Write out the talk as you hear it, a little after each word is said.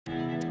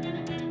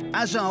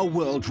As our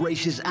world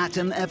races at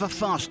an ever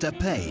faster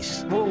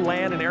pace. We'll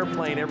land an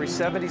airplane every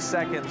 70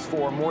 seconds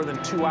for more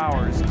than 2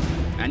 hours.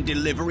 And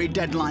delivery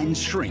deadlines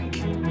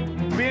shrink.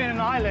 Being an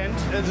island,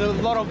 there's a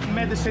lot of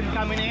medicine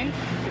coming in.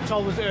 It's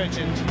always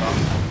urgent.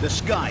 The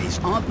skies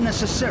aren't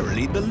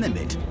necessarily the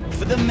limit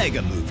for the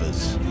mega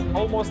movers.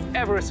 Almost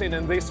everything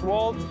in this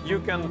world you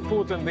can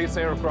put in this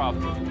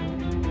aircraft.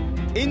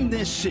 In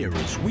this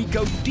series, we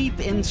go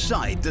deep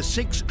inside the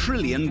 $6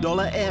 trillion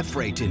air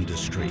freight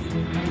industry.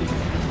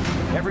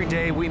 Every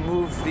day we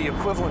move the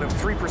equivalent of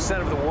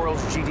 3% of the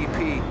world's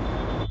GDP.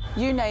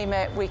 You name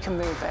it, we can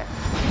move it.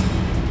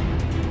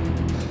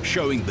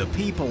 Showing the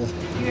people.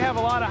 You have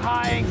a lot of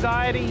high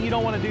anxiety, you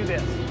don't want to do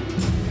this.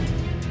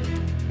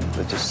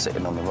 They're just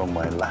sitting on the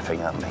runway laughing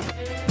at me.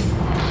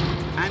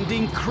 And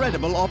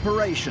incredible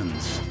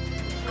operations.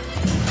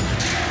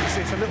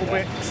 It's a little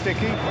bit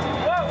sticky.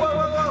 Whoa, whoa,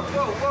 whoa, whoa,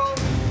 whoa,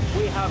 whoa.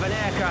 We have an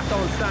aircraft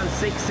on stand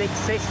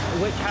 666,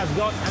 which has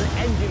got an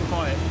engine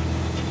fire.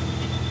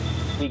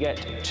 We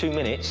get 2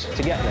 minutes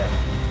to get there.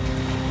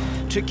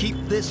 To keep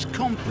this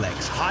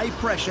complex,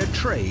 high-pressure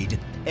trade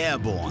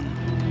airborne.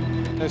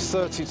 There's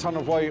 30 ton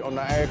of weight on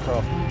that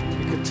aircraft.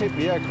 It could tip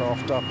the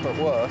aircraft up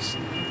at worst,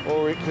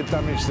 or it could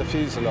damage the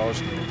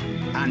fuselage.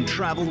 And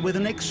travel with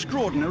an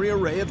extraordinary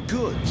array of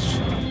goods.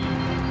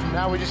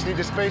 Now we just need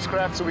the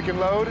spacecraft so we can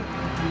load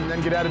and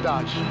then get out of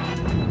Dodge.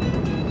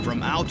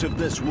 From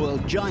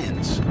out-of-this-world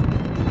giants,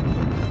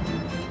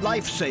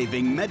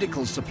 life-saving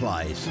medical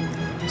supplies.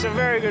 It's a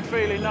very good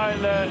feeling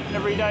knowing that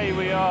every day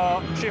we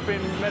are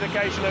shipping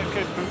medication that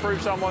could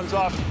improve someone's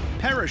life.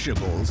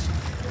 Perishables.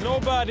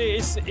 Nobody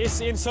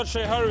is in such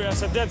a hurry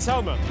as a dead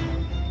salmon.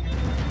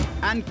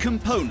 And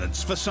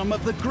components for some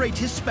of the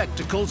greatest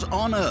spectacles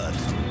on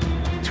Earth.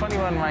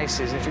 21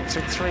 races. If it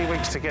took 3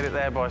 weeks to get it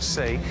there by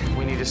sea,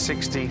 we need a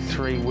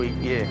 63-week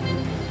year.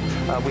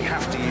 We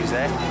have to use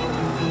that.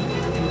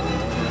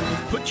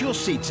 Put your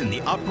seats in the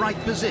upright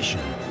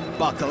position,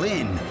 buckle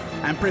in,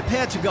 and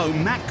prepare to go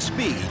max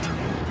speed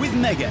with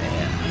Mega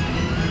Air.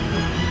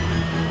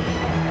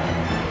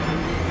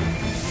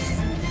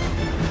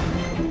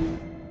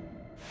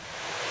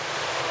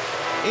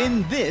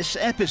 In this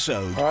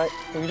episode... All right,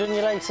 have you done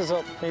your laces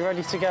up? Are you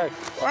ready to go?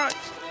 All right.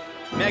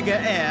 Mega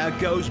Air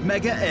goes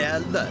Mega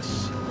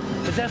Airless.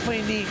 But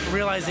definitely neat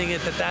realizing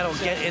that that'll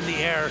get in the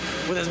air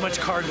with as much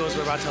cargo as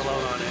we're about to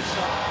load on it.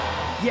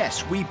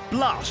 Yes, we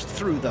blast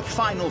through the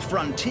final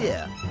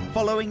frontier,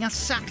 following a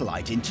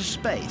satellite into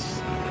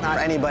space. Not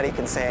anybody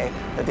can say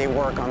that they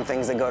work on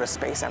things that go to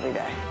space every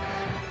day.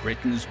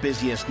 Britain's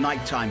busiest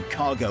nighttime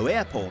cargo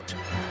airport.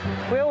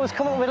 We always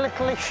come up with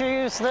little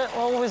issues that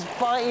always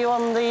bite you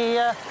on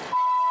the...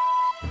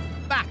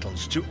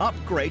 Battles to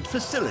upgrade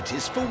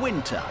facilities for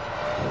winter.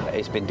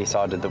 It's been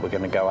decided that we're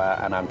going to go out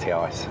and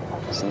anti-ice.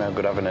 It's no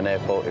good having an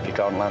airport if you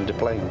can't land your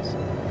planes.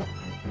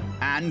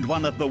 And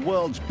one of the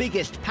world's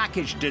biggest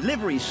package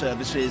delivery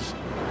services.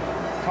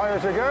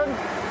 Tires are good.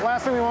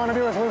 Last thing we want to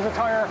do is lose a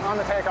tire on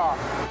the takeoff.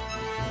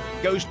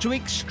 Goes to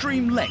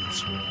extreme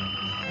lengths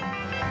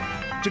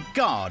to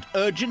guard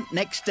urgent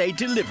next-day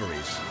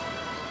deliveries.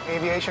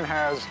 Aviation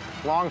has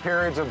long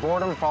periods of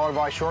boredom followed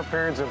by short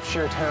periods of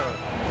sheer terror.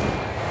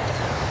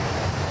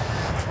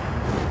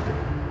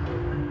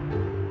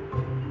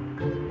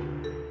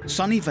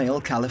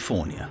 Sunnyvale,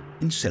 California,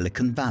 in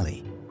Silicon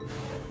Valley.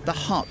 The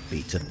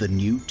heartbeat of the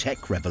new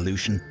tech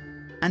revolution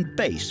and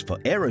base for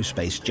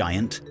aerospace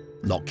giant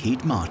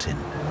Lockheed Martin.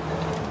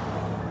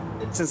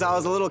 Since I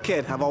was a little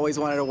kid, I've always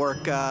wanted to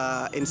work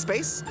in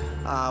space,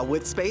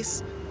 with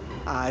space.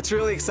 It's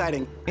really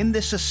exciting. In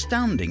this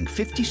astounding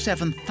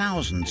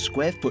 57,000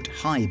 square foot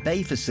high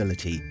bay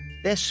facility,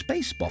 their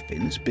space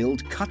boffins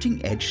build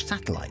cutting-edge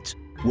satellites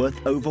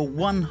worth over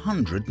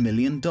 $100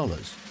 million.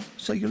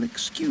 So you'll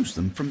excuse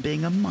them from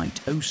being a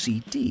mite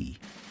OCD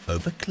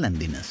over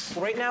cleanliness.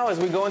 Right now, as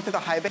we go into the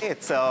high bay,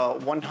 it's a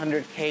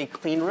 100K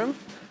clean room.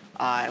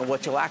 And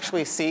what you'll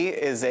actually see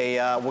is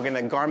we're going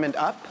to garment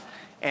up,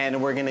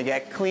 and we're going to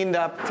get cleaned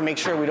up to make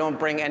sure we don't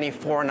bring any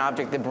foreign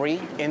object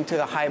debris into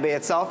the high bay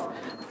itself.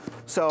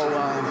 So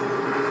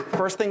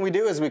first thing we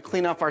do is we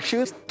clean off our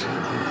shoes to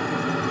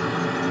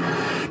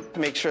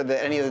make sure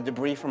that any of the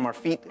debris from our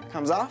feet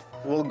comes off.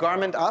 We'll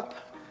garment up.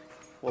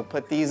 We'll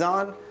put these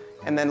on.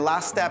 And then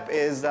last step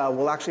is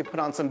we'll actually put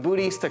on some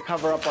booties to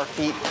cover up our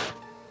feet.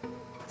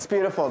 It's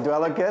beautiful. Do I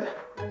look good?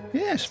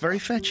 Yes, very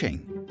fetching.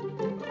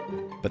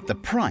 But the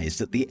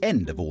prize at the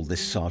end of all this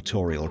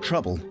sartorial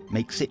trouble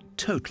makes it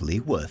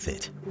totally worth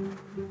it.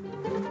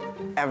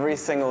 Every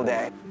single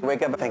day, I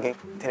wake up thinking,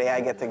 today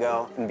I get to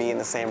go and be in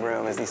the same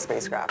room as these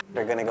spacecraft.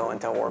 They're going to go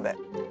into orbit.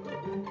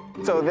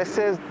 So this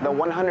is the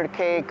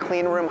 100K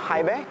clean room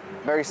high bay.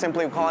 Very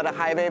simply, we call it a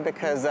high bay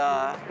because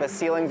the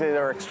ceilings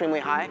are extremely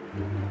high.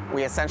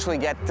 We essentially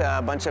get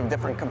a bunch of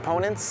different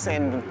components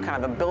and kind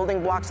of the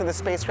building blocks of the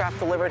spacecraft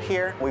delivered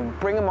here. We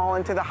bring them all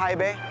into the high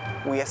bay.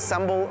 We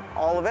assemble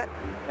all of it,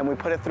 and we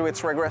put it through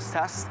its rigorous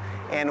tests.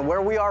 And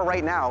where we are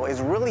right now is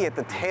really at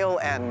the tail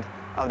end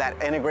of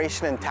that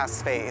integration and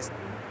test phase.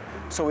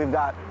 So we've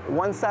got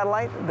one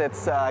satellite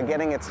that's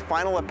getting its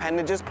final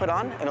appendages put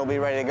on, and it'll be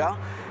ready to go.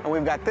 And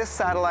we've got this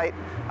satellite,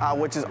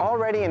 which is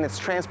already in its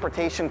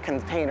transportation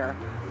container,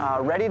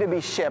 ready to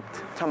be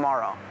shipped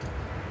tomorrow.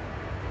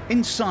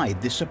 Inside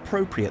this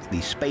appropriately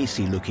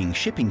spacey-looking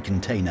shipping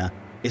container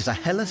is a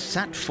Hellas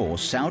Sat-4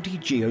 Saudi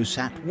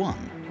GeoSat-1,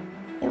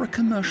 or a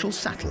commercial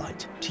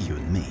satellite to you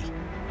and me.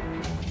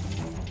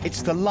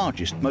 It's the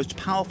largest, most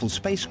powerful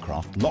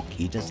spacecraft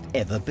Lockheed has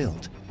ever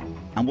built,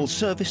 and will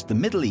service the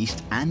Middle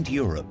East and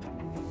Europe.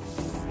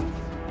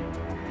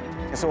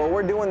 So what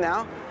we're doing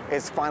now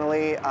is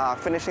finally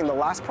finishing the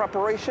last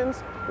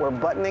preparations. We're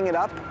buttoning it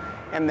up,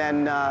 and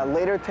then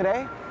later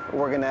today,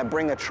 we're gonna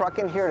bring a truck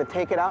in here to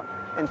take it out,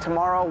 and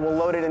tomorrow we'll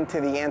load it into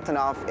the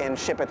Antonov and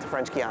ship it to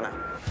French Guiana.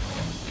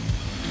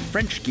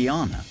 French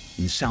Guiana,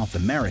 in South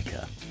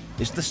America,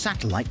 is the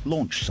satellite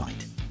launch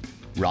site.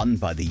 Run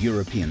by the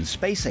European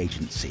Space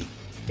Agency,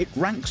 it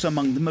ranks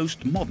among the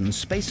most modern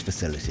space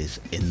facilities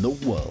in the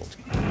world,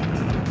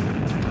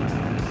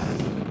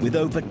 with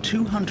over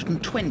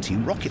 220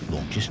 rocket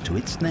launches to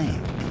its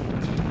name.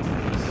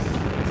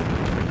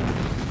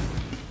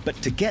 But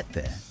to get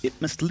there, it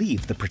must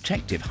leave the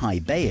protective high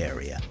bay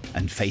area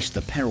and face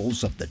the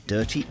perils of the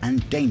dirty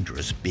and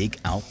dangerous big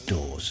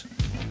outdoors.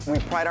 We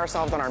pride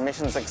ourselves on our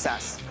mission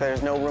success.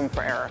 There's no room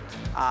for error.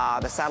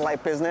 The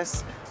satellite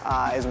business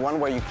is one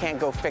where you can't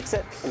go fix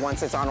it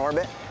once it's on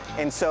orbit.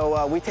 And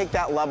so we take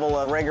that level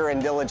of rigor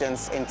and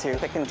diligence into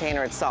the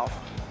container itself,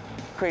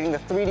 creating the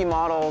 3D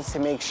models to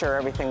make sure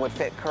everything would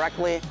fit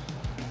correctly,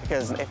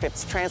 because if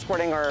it's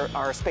transporting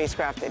our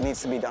spacecraft, it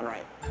needs to be done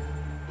right.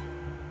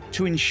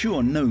 To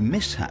ensure no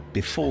mishap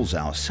befalls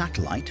our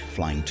satellite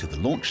flying to the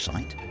launch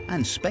site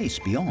and space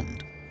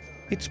beyond,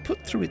 it's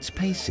put through its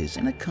paces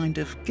in a kind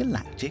of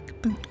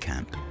galactic boot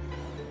camp.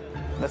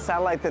 The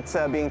satellite that's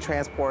being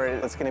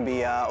transported is going to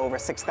be over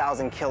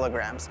 6,000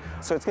 kilograms.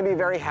 So it's going to be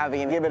very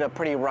heavy and give it a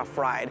pretty rough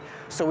ride.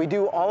 So we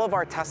do all of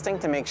our testing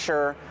to make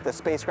sure the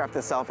spacecraft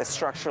itself is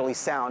structurally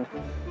sound.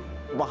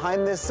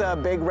 Behind this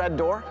big red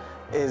door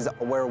is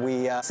where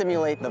we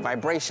simulate the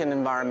vibration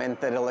environment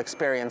that it'll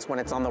experience when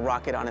it's on the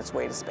rocket on its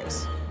way to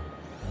space.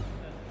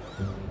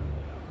 You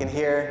can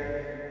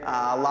hear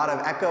a lot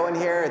of echo in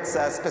here. It's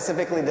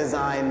specifically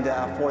designed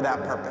for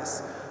that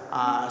purpose.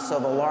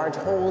 So the large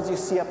holes you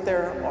see up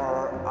there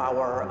are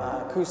our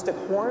acoustic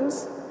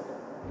horns.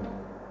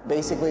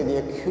 Basically, the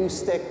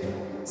acoustic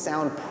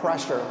sound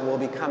pressure will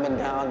be coming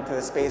down to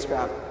the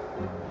spacecraft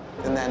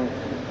and then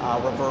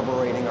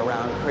reverberating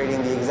around,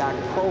 creating the exact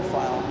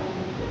profile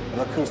of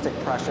acoustic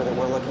pressure that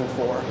we're looking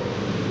for.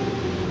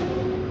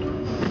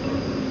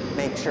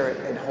 Make sure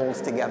it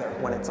holds together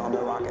when it's on the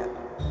rocket.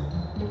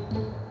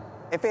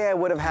 If FAA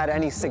would have had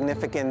any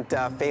significant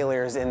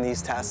failures in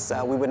these tests,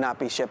 we would not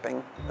be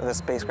shipping the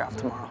spacecraft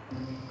tomorrow.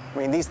 I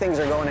mean, these things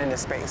are going into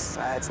space.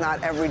 It's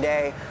not every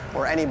day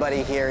where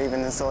anybody here,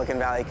 even in Silicon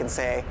Valley, can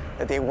say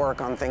that they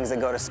work on things that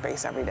go to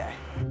space every day.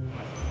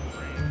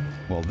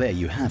 Well, there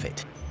you have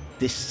it.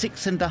 This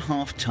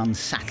 6.5-ton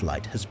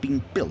satellite has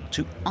been built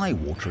to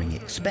eye-watering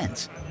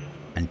expense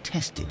and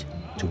tested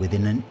to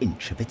within an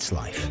inch of its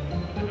life.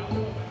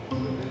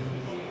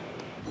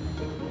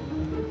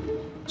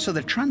 So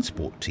the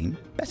transport team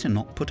better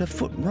not put a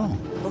foot wrong.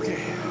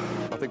 Okay,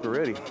 I think we're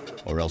ready.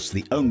 Or else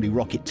the only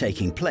rocket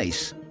taking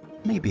place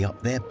may be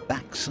up their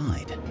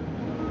backside.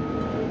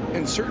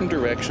 In certain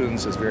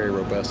directions, it's very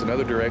robust. In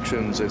other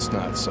directions, it's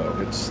not so.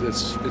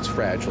 It's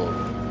fragile.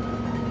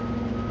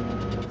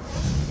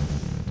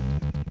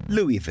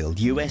 Louisville,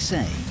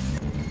 USA.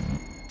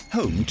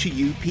 Home to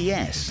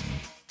UPS,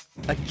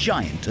 a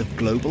giant of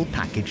global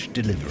package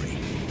delivery.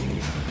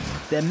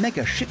 Their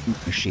mega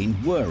shipment machine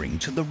whirring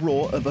to the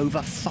roar of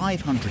over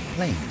 500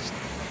 planes,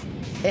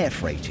 air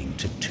freighting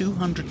to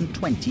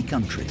 220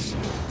 countries.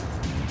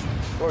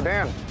 Hello,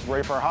 Dan.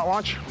 Ready for a hot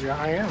launch? Yeah,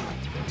 I am.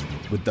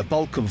 With the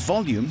bulk of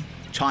volume,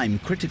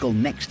 time-critical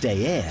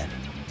next-day air,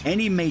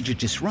 any major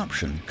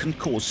disruption can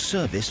cause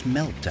service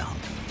meltdown.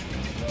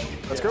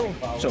 Let's go.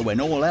 So when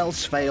all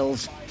else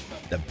fails,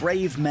 the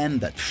brave men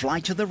that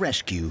fly to the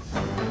rescue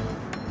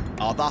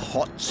are the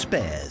hot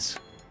spares.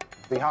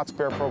 The hot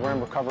spare program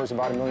recovers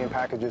about 1 million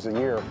packages a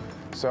year.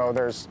 So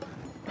there's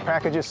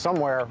packages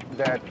somewhere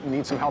that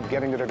need some help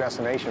getting to their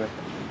destination.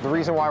 The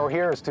reason why we're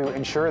here is to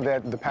ensure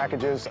that the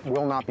packages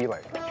will not be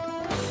late.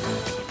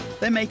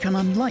 They make an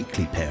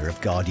unlikely pair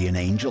of guardian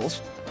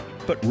angels,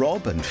 but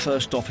Rob and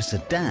First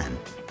Officer Dan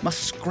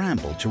must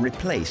scramble to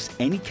replace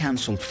any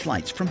cancelled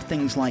flights from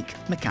things like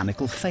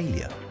mechanical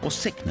failure or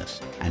sickness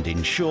and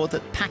ensure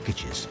that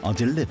packages are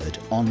delivered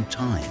on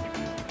time.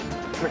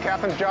 It's the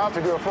captain's job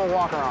to do a full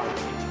walk-around.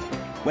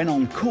 When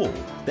on call,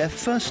 their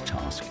first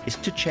task is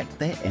to check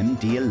their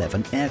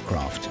MD-11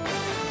 aircraft.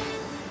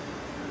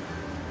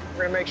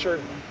 We're going to make sure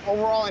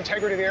overall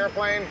integrity of the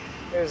airplane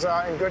is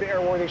in good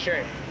airworthy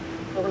shape.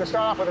 We're going to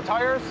start off with the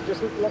tires.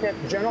 Just look at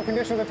general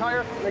condition of the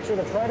tire. Make sure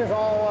the tread is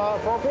all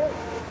appropriate.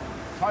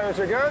 Tires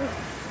are good.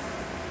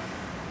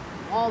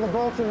 All the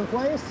bolts are in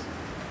place.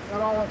 That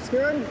all looks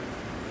good.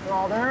 They're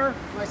all there.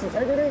 Nice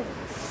integrity.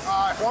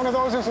 If one of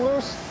those is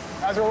loose,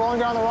 as we're rolling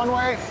down the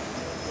runway,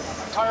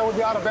 the tire would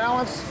be out of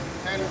balance.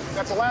 And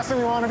that's the last thing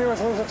we want to do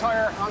is lose a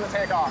tire on the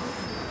takeoff.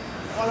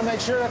 We want to make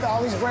sure that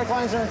all these brake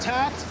lines are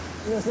intact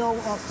and there's no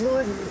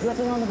fluid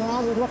dripping on the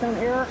ground. We look in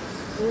here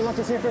and we look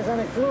to see if there's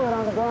any fluid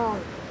on the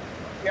ground.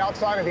 The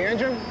outside of the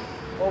engine,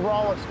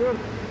 overall looks good.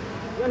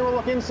 Then we'll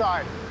look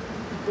inside.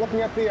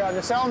 Looking at the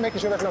nacelle, making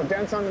sure there's no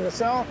dents on the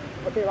nacelle.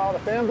 Looking at all the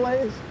fan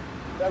blades,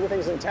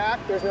 everything's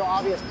intact. There's no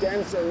obvious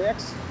dents or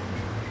nicks.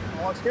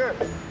 All looks good.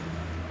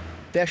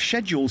 Their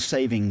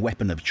schedule-saving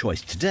weapon of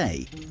choice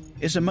today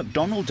is a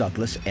McDonnell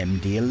Douglas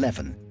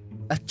MD-11,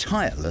 a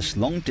tireless,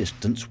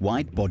 long-distance,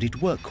 wide-bodied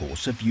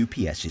workhorse of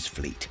UPS's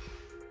fleet.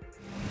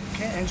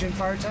 Okay, engine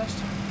fire test.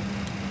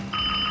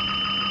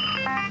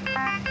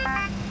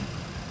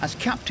 As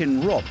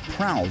Captain Rob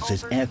prowls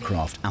his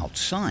aircraft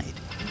outside,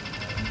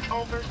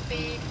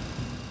 Overspeed.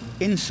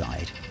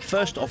 inside,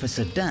 First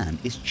Officer Dan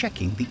is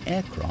checking the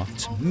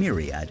aircraft's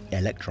myriad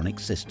electronic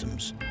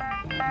systems.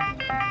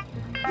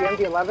 The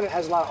MD-11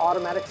 has a lot of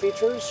automatic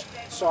features,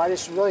 so I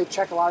just really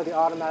check a lot of the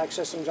automatic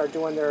systems are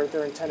doing their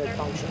intended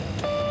function.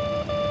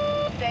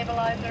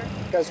 Stabilizer.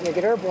 Because when we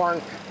get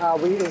airborne,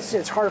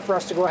 it's hard for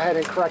us to go ahead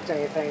and correct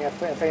anything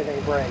if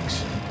anything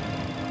breaks.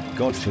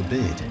 God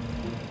forbid.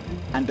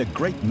 And a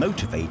great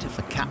motivator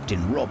for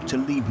Captain Rob to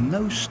leave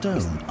no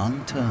stone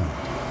unturned.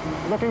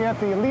 Looking at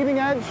the leading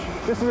edge,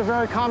 this is a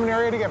very common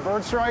area to get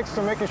bird strikes,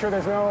 so making sure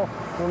there's no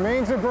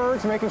remains of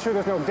birds, making sure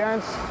there's no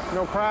dents,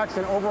 no cracks,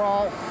 and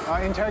overall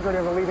integrity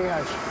of the leading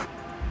edge.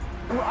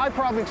 I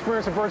probably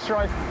experience a bird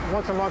strike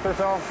once a month or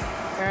so,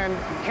 and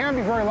it can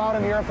be very loud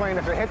in the airplane.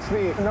 If it hits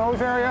the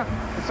nose area,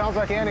 it sounds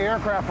like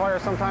anti-aircraft fire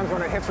sometimes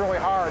when it hits really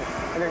hard,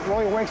 and it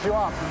really wakes you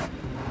up.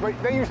 But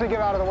they usually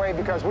get out of the way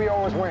because we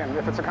always win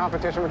if it's a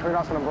competition between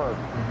us and a bird.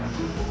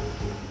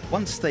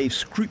 Once they've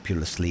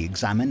scrupulously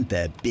examined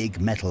their big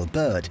metal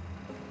bird,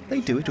 they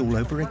do it all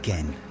over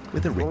again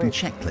with a written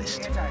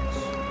checklist.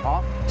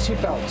 Off.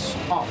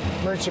 Seatbelts. Off.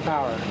 Emergency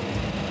power.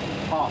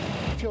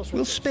 Off.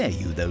 We'll spare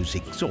you those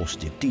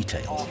exhaustive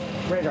details.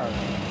 Off. Radar.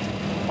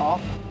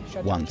 Off.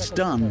 Once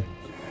done,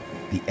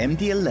 the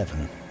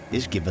MD-11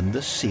 is given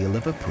the seal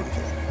of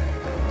approval.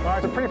 All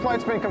right, the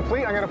pre-flight's been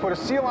complete. I'm going to put a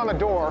seal on the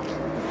door,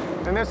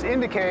 and this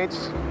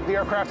indicates the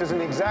aircraft is in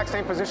the exact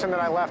same position that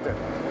I left it.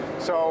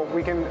 So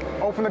we can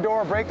open the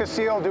door, break the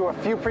seal, do a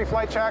few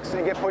pre-flight checks,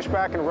 and get pushed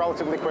back in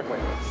relatively quickly.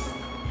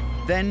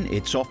 Then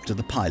it's off to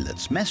the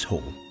pilot's mess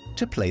hall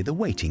to play the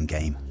waiting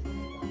game.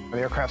 The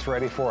aircraft's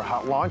ready for a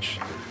hot launch.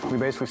 We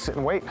basically sit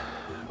and wait.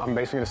 I'm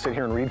basically going to sit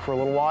here and read for a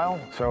little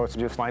while. So it's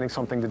just finding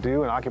something to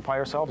do and occupy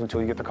ourselves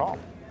until you get the call.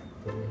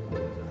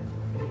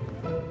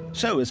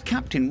 So as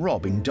Captain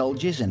Rob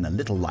indulges in a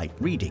little light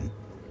reading,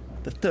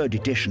 the 3rd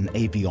edition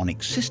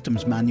Avionics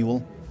Systems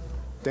Manual,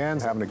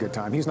 Dan's having a good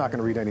time. He's not going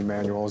to read any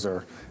manuals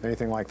or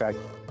anything like that.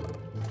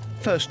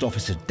 First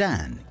Officer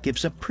Dan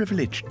gives a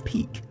privileged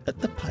peek at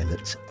the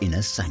pilot's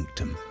inner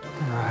sanctum.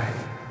 All right.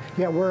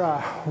 Yeah,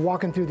 we're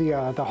walking through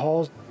the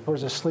halls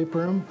towards the sleep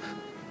room.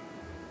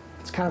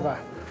 It's kind of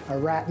a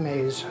rat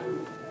maze.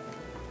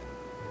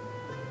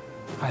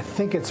 I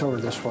think it's over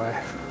this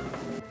way.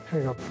 Here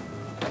you go.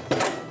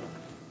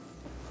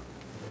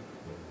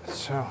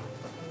 So,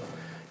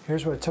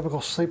 here's what a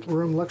typical sleep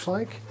room looks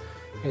like.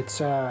 It's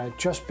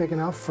just big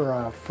enough for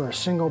a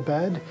single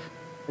bed.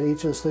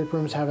 Each of the sleep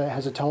rooms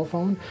has a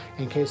telephone.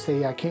 In case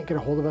they can't get a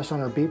hold of us on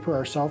our beeper or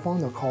our cell phone,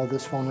 they'll call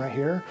this phone right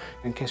here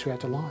in case we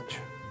have to launch.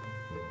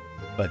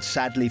 But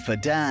sadly for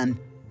Dan,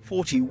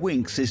 40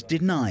 winks is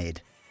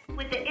denied.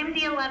 With the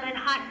MD-11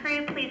 hot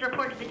crew, please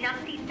report to the jump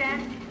seat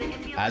desk.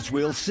 As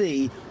we'll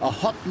see, a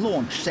hot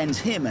launch sends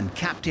him and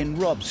Captain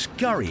Rob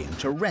scurrying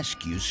to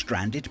rescue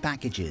stranded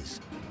packages.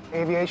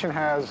 Aviation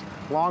has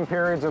long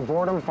periods of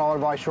boredom followed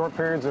by short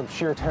periods of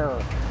sheer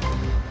terror.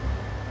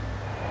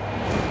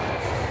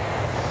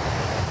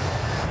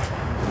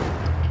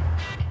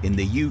 In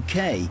the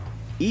UK,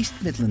 East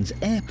Midlands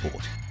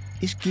Airport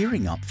is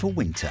gearing up for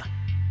winter.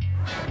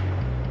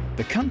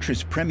 The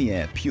country's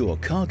premier pure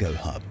cargo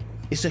hub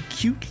is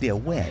acutely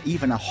aware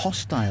even a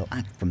hostile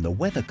act from the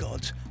weather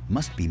gods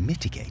must be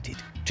mitigated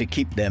to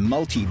keep their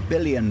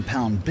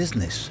multi-billion-pound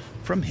business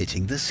from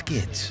hitting the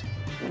skids.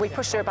 We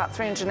push through about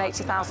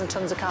 380,000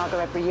 tonnes of cargo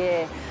every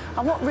year.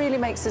 And what really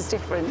makes us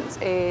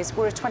different is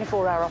we're a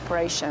 24-hour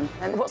operation.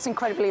 And what's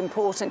incredibly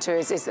important to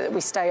us is that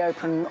we stay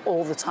open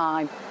all the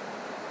time.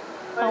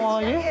 How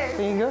are you?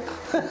 Being good?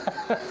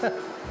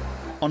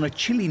 On a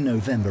chilly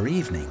November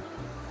evening,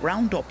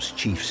 Ground Ops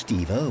Chief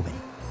Steve Irwin,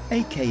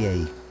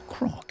 a.k.a.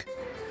 Croc,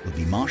 will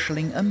be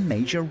marshalling a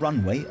major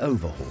runway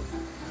overhaul.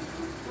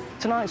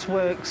 Tonight's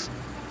works,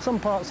 some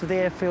parts of the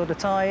airfield are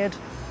tired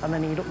and they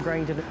need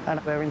upgraded,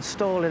 and we're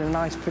installing a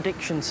nice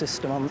prediction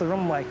system on the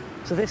runway.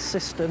 So this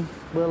system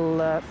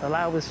will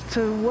allow us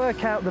to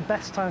work out the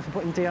best time for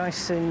putting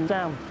de-icing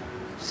down.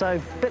 So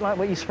a bit like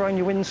what you spray on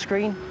your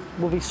windscreen,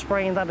 we'll be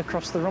spraying that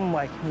across the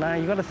runway. Now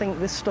you've got to think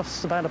this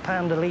stuff's about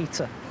 £1 a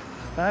litre.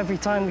 Now every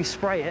time we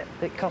spray it,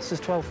 it costs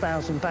us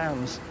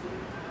 £12,000.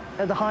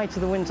 At the height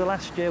of the winter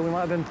last year, we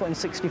might have been putting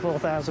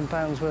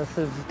 £64,000 worth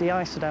of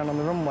de-icer down on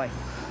the runway.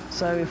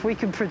 So if we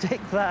can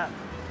predict that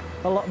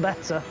a lot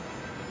better,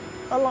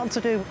 a lot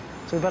to do.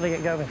 So we better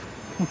get going.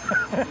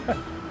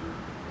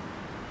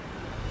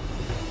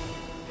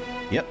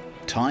 Yep,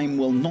 time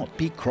will not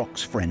be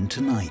Croc's friend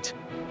tonight.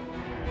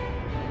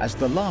 As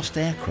the last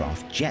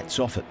aircraft jets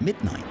off at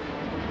midnight,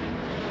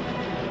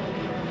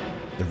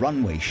 the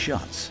runway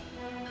shuts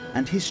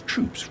and his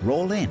troops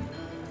roll in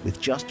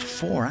with just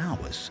 4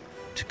 hours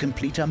to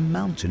complete a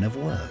mountain of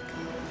work.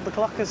 The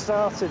clock has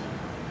started.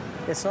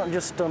 It's not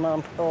just done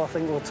on, oh, I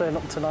think we'll turn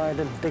up tonight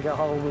and dig a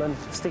hole and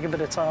stick a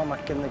bit of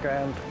tarmac in the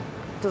ground.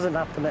 It doesn't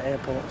happen at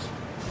airports.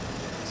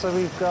 So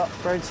we've got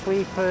road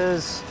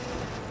sweepers,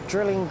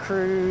 drilling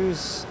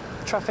crews,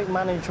 traffic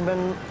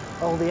management,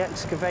 all the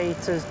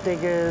excavators,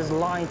 diggers,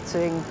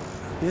 lighting.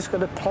 You just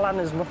got to plan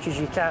as much as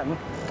you can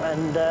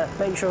and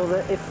make sure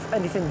that if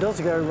anything does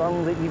go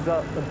wrong, that you've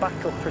got a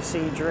backup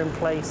procedure in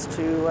place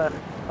to,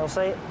 I'll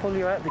say it, pull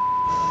you out the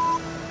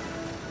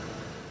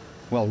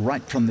Well,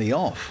 right from the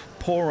off,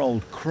 poor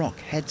old Croc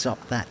heads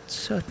up that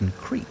certain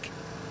creek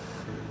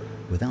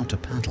without a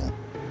paddle.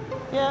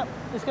 Yeah,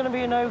 it's going to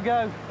be a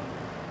no-go.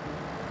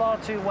 Far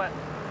too wet.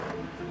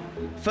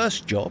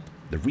 First job,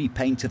 the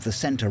repaint of the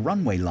centre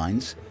runway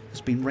lines,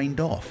 has been rained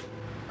off.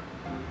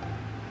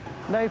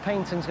 No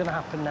painting's going to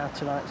happen now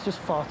tonight. It's just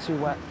far too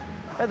wet.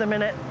 At the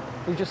minute,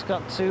 we've just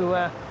got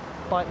to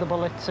bite the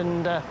bullet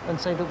and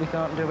say that we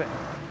can't do it.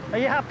 Are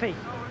you happy?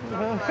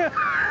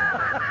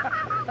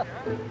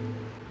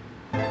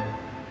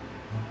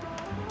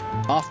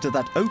 After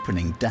that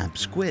opening damp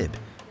squib,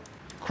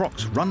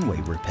 Croc's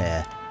runway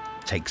repair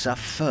takes a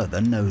further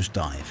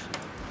nosedive.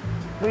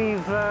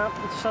 We've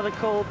sort of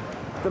called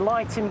the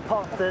lighting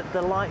pot that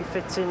the light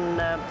fitting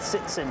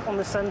sits in. On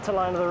the centre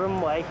line of the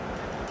runway,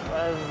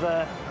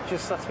 I've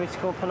just asked me to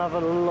come up and have a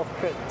look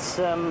at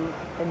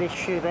an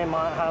issue they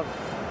might have.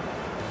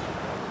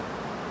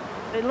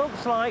 It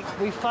looks like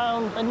we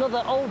found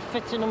another old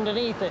fitting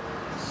underneath it.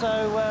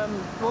 So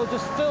we'll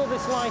just fill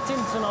this light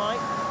in tonight,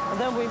 and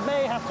then we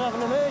may have to have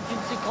an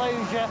emergency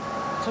closure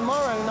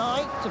tomorrow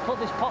night to put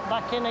this pot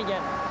back in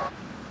again.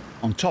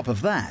 On top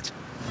of that,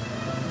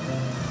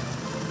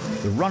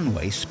 the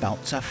runway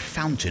spouts a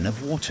fountain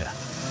of water.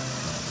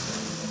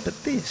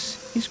 But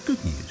this is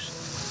good news.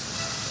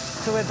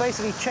 So we're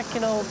basically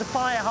checking all the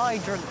fire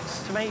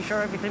hydrants to make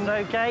sure everything's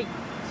okay.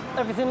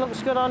 Everything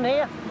looks good on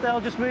here.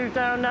 They'll just move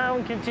down now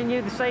and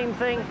continue the same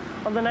thing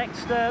on the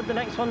next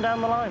one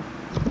down the line.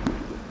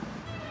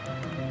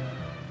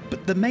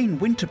 But the main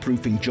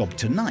winterproofing job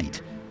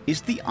tonight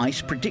is the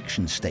ice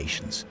prediction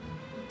stations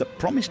that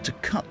promise to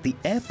cut the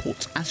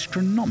airport's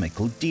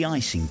astronomical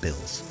de-icing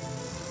bills.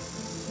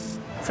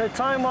 So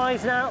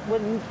time-wise now,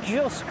 we're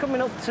just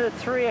coming up to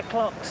 3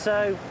 o'clock,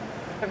 so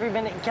every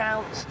minute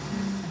counts.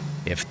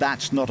 If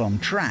that's not on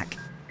track,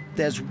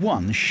 there's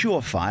one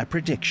surefire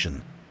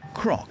prediction.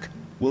 Croc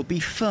will be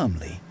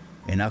firmly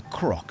in a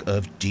crock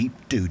of deep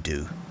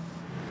doo-doo.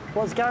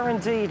 What's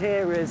guaranteed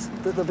here is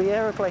that there'll be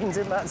aeroplanes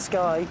in that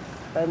sky,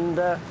 and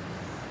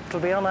it'll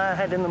be on our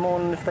head in the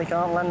morning if they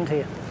can't land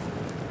here.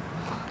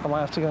 I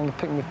might have to go and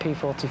pick my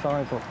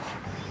P-45 up.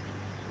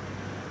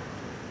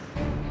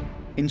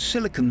 In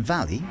Silicon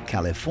Valley,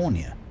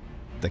 California,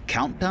 the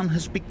countdown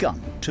has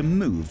begun to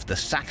move the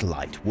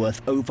satellite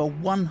worth over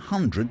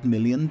 $100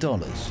 million.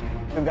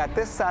 We've got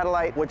this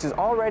satellite, which is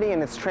already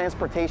in its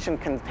transportation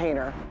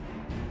container.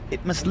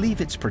 It must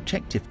leave its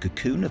protective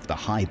cocoon of the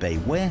high bay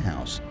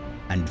warehouse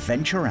and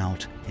venture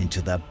out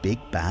into the big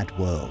bad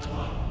world.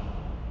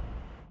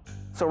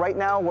 So right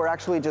now, we're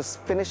actually just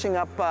finishing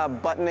up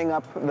buttoning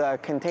up the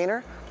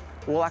container.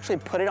 We'll actually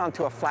put it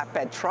onto a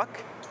flatbed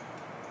truck.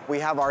 We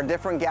have our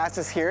different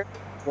gases here.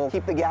 We'll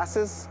keep the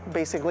gases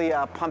basically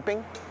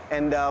pumping,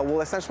 and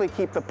we'll essentially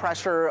keep the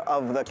pressure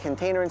of the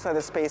container inside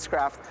the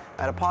spacecraft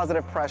at a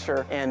positive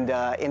pressure and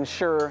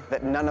ensure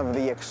that none of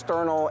the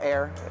external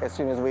air, as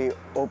soon as we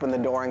open the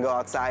door and go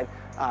outside,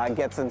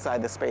 gets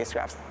inside the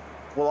spacecraft.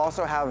 We'll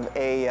also have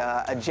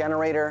a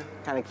generator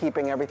kind of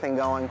keeping everything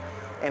going,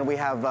 and we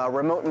have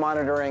remote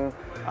monitoring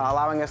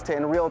allowing us to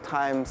in real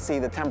time see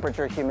the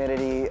temperature,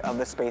 humidity of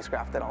the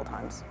spacecraft at all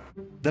times.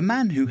 The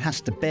man who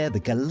has to bear the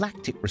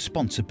galactic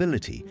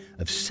responsibility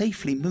of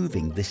safely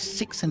moving this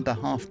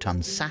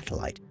 6.5-ton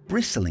satellite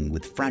bristling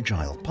with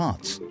fragile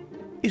parts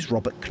is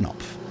Robert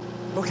Knopf.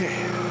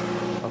 Okay,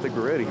 I think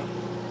we're ready.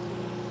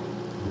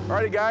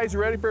 Alrighty guys, you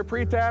ready for a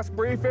pre-task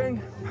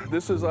briefing?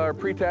 This is our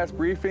pre-task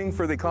briefing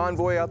for the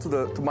convoy out to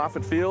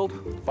Moffett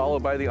Field,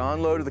 followed by the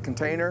onload of the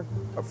container.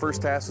 Our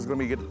first task is going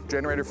to be get the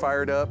generator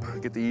fired up,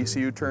 get the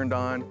ECU turned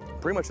on.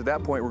 Pretty much at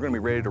that point, we're going to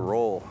be ready to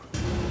roll.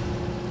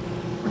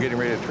 We're getting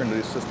ready to turn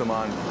the system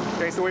on.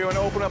 Okay, so we want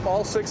to open up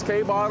all 6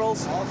 K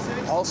bottles. All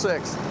 6? All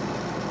 6.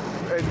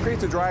 It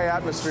creates a dry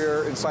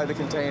atmosphere inside the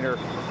container.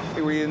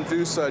 We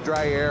induce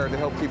dry air to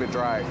help keep it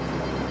dry.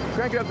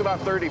 Crank it up to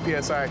about 30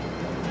 PSI.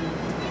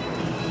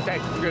 Okay,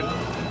 good.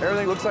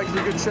 Everything looks like it's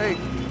in good shape.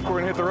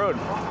 We're going to hit the road.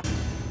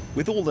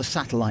 With all the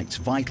satellite's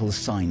vital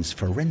signs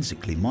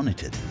forensically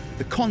monitored,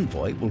 the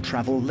convoy will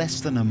travel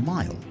less than a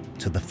mile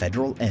to the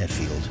federal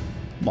airfield,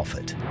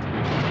 Moffett.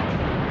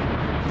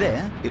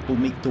 There, it will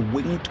meet the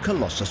winged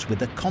colossus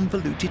with a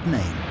convoluted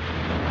name,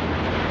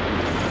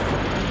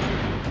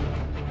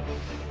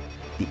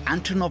 the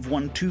Antonov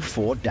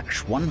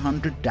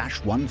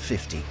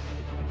 124-100-150.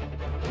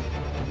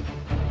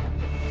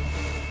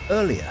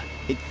 Earlier,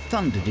 it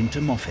thundered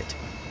into Moffett,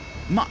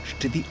 much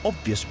to the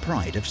obvious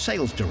pride of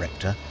sales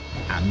director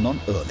Amnon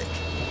Ehrlich.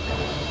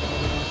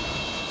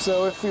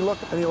 So if we look,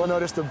 and you'll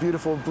notice the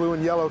beautiful blue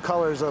and yellow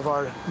colors of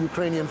our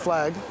Ukrainian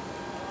flag.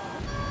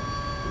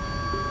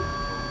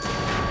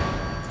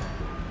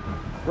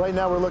 Right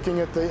now we're looking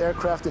at the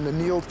aircraft in the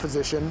kneeled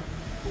position.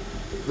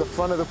 The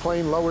front of the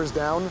plane lowers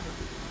down,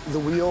 the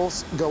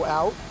wheels go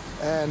out,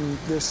 and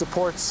there's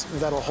supports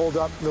that'll hold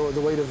up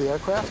the weight of the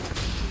aircraft.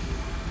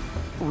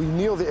 We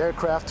kneel the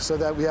aircraft so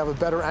that we have a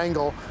better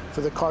angle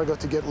for the cargo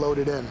to get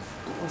loaded in.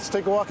 Let's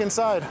take a walk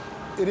inside.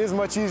 It is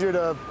much easier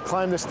to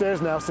climb the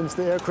stairs now since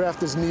the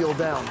aircraft is kneeled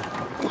down.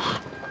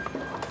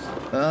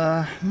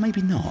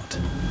 Maybe not.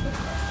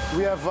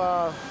 We have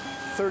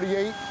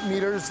 38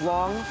 meters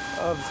long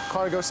of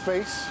cargo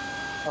space,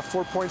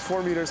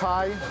 4.4 meters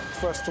high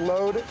for us to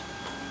load,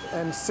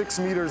 and 6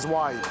 meters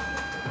wide.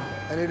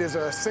 And it is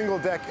a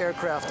single-deck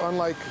aircraft,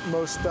 unlike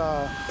most,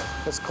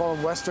 let's call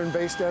them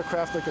Western-based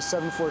aircraft, like a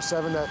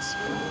 747,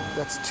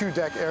 that's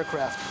two-deck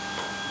aircraft.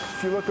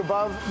 If you look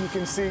above, you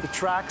can see the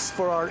tracks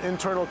for our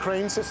internal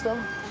crane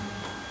system.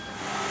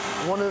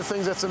 One of the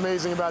things that's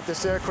amazing about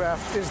this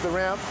aircraft is the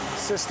ramp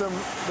system,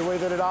 the way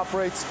that it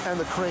operates, and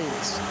the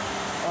cranes.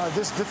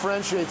 This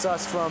differentiates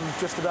us from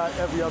just about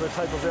every other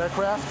type of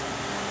aircraft.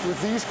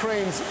 With these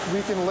cranes,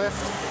 we can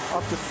lift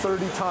up to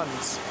 30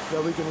 tons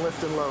that we can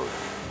lift and load.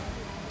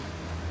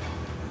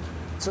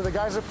 So the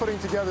guys are putting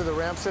together the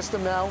ramp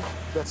system now.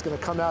 That's going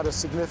to come out a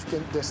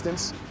significant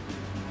distance.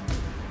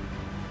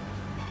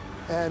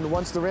 And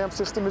once the ramp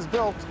system is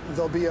built,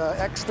 there'll be an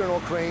external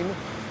crane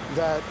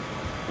that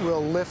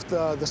will lift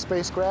the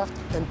spacecraft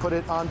and put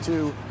it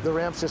onto the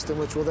ramp system,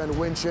 which will then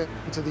winch it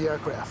into the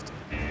aircraft.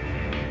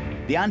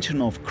 The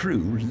Antonov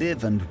crew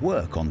live and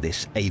work on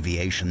this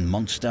aviation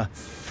monster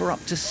for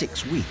up to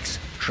 6 weeks,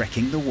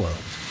 trekking the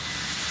world.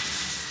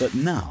 But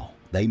now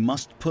they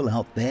must pull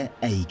out their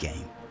A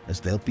game, as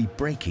they'll be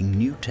breaking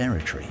new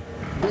territory.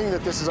 Being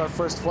that this is our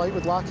first flight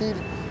with Lockheed,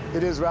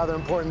 it is rather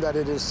important that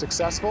it is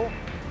successful.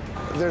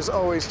 There's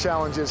always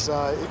challenges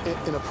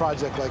in a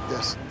project like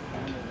this.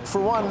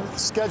 For one,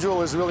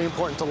 schedule is really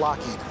important to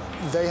Lockheed.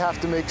 They have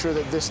to make sure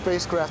that this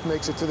spacecraft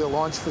makes it to the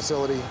launch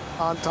facility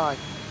on time.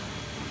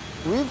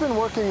 We've been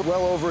working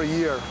well over a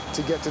year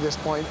to get to this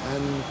point,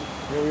 and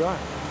here we are.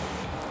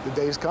 The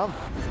day's come.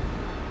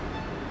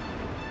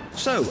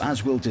 So,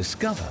 as we'll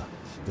discover,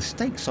 the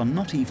stakes are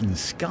not even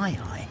sky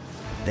high,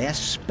 they're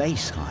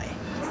space high.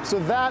 So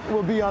that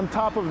will be on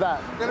top of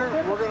that.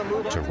 We're going to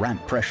move to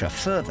ramp pressure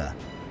further.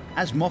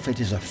 As Moffett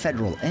is a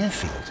federal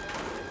airfield,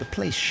 the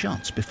place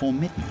shuts before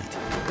midnight.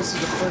 This is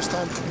the first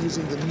time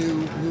using the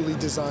newly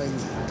designed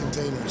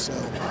container, so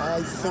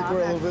I think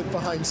we're a little bit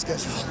behind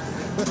schedule.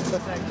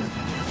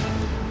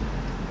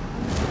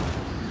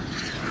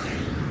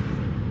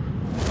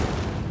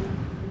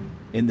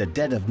 In the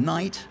dead of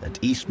night at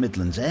East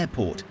Midlands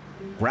Airport,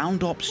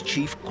 Ground Ops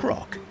Chief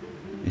Croc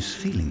is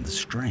feeling the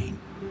strain.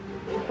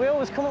 We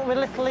always come up with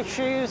little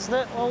issues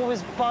that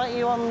always bite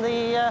you on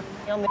the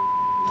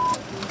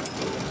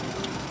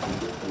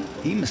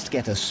He must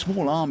get a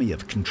small army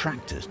of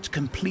contractors to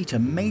complete a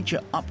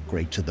major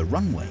upgrade to the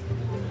runway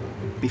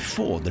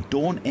before the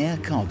dawn air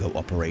cargo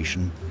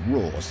operation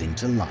roars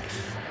into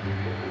life.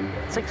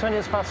 6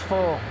 minutes past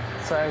 4,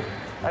 so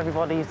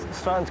everybody's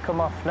starting to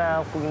come off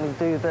now. We're going to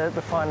do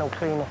the final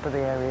clean-up of the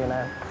area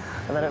now.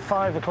 And then at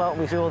 5 o'clock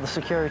we do all the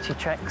security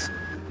checks.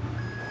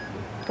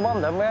 Come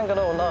on then, we ain't got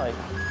all night.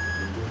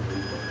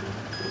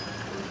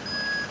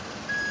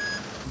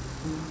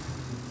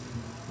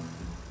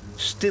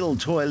 Still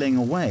toiling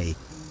away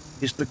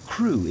is the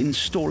crew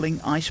installing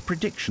ice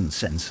prediction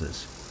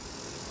sensors.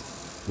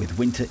 With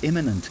winter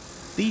imminent,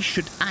 these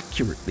should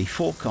accurately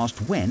forecast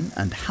when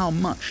and how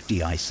much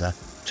de-icer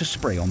to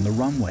spray on the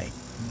runway,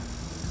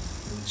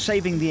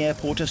 saving the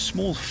airport a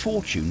small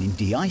fortune in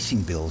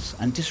de-icing bills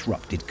and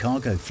disrupted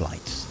cargo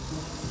flights.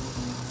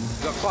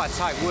 We've got quite a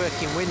tight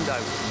working window.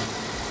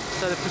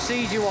 So the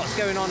procedure, what's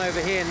going on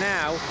over here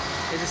now,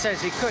 is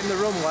essentially cutting the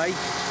runway,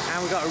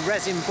 and we've got to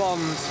resin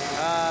bond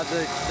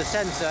the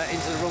sensor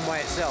into the runway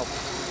itself.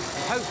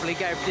 Hopefully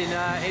get everything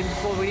in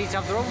before we need to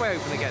have the runway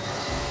open again.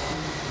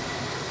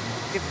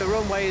 If the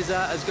runway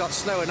has got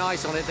snow and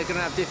ice on it, they're going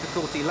to have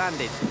difficulty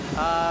landing,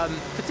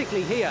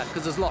 particularly here,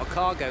 because there's a lot of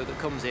cargo that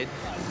comes in.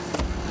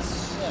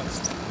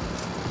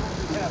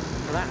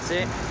 And that's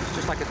it. It's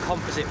just like a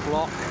composite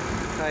block.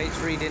 Okay, it's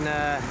reading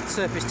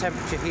surface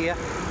temperature here.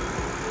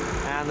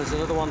 And there's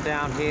another one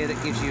down here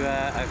that gives you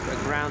a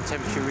ground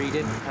temperature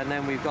reading. And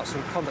then we've got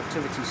some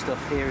conductivity stuff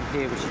here and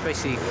here, which is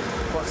basically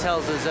what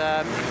tells us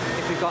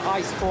if we've got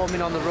ice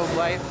forming on the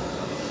runway.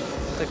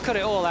 They've cut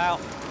it all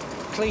out,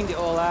 cleaned it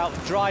all out,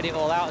 dried it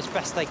all out as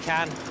best they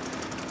can.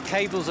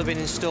 Cables have been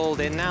installed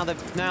in. Now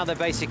they're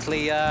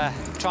basically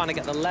trying to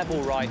get the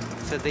level right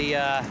for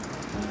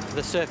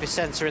the surface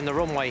sensor in the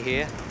runway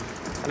here.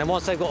 And then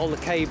once they've got all the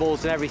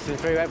cables and everything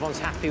through, everyone's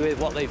happy with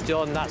what they've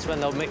done, that's when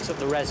they'll mix up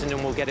the resin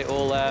and we'll get it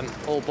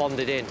all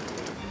bonded in.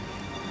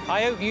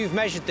 I hope you've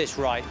measured this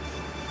right.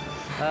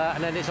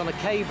 And then it's on a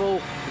cable,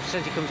 which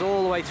essentially comes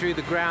all the way through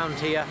the ground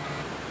here.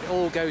 It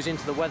all goes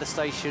into the weather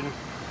station,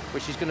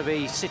 which is going to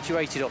be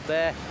situated up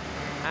there.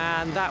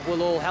 And that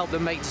will all help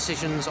them make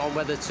decisions on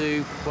whether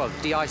to, well,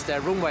 de-ice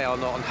their runway or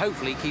not, and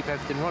hopefully keep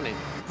everything running.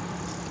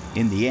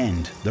 In the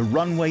end, the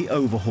runway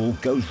overhaul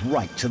goes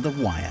right to the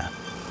wire.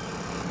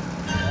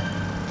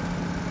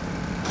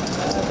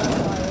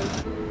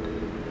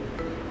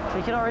 So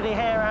you can already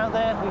hear out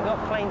there, we've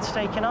got planes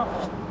taking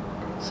off.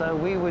 So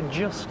we were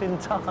just in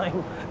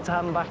time to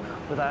hand back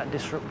without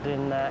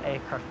disrupting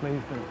aircraft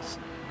movements.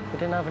 If we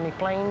didn't have any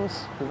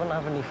planes, we wouldn't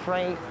have any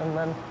freight, and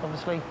then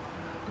obviously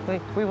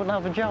we wouldn't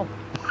have a job.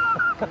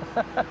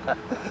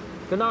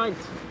 Good night.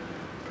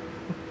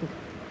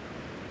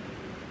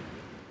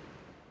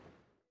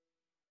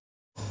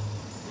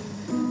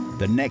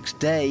 The next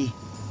day...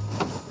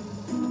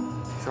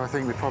 So I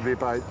think we're probably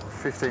about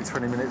 15,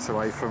 20 minutes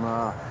away from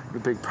the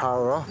big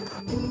power up.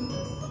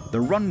 The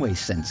runway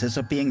sensors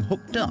are being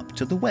hooked up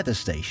to the weather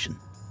station.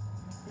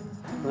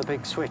 The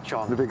big switch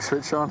on. The big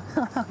switch on.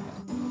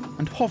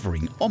 And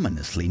hovering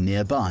ominously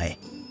nearby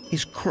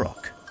is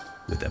Croc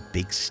with a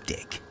big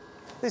stick.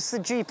 This is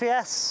the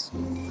GPS.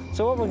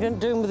 So what we're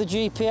doing with the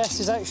GPS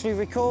is actually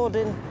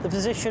recording the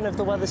position of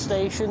the weather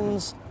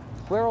stations,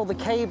 where all the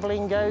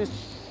cabling goes.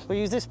 We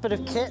use this bit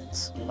of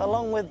kit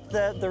along with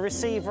the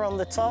receiver on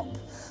the top.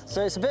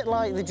 So it's a bit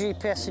like the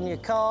GPS in your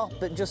car,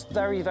 but just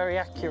very, very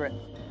accurate.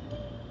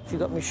 If you've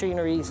got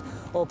machineries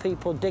or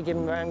people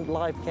digging around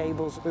live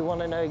cables, we want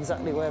to know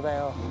exactly where they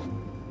are.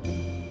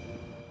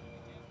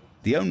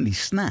 The only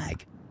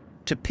snag,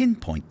 to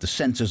pinpoint the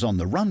sensors on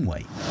the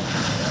runway,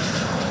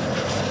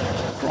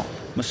 Croc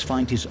must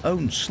find his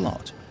own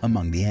slot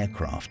among the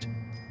aircraft.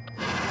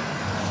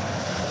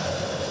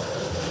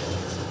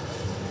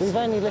 We've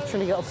only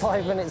literally got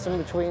 5 minutes in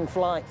between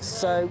flights,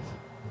 so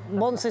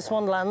once this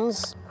one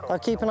lands, I'll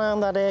keep an eye on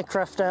that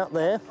aircraft out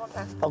there.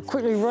 I'll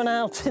quickly run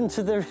out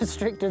into the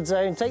restricted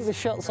zone, take the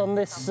shots on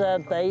this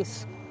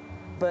base,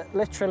 but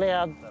literally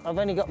I've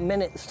only got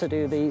minutes to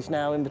do these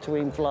now in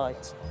between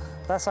flights.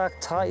 That's how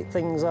tight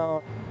things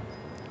are.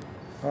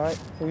 All right,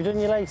 have you done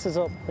your laces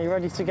up? Are you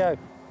ready to go?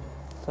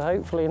 So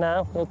hopefully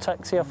now we'll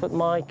taxi off at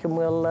Mike and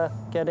we'll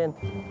get in.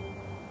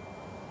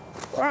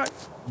 All right.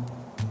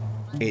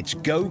 It's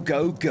go,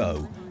 go,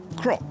 go.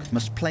 Croc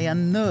must play a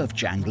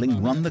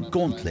nerve-jangling run the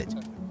gauntlet,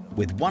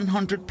 with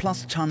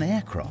 100-plus ton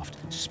aircraft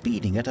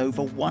speeding at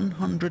over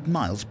 100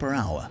 miles per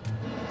hour.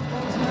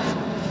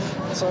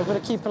 So I've got to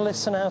keep a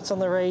listen out on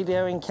the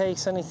radio in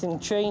case anything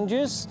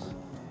changes,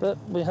 but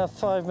we have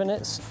 5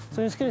 minutes.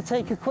 So I'm just going to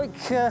take a quick...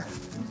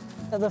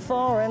 at the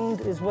far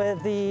end is where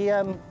the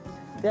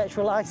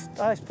actual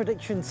ice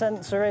prediction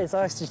sensor is,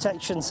 ice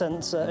detection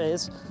sensor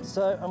is.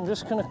 So I'm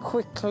just going to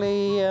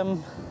quickly...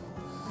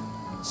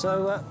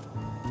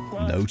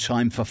 No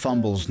time for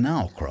fumbles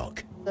now,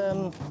 Croc.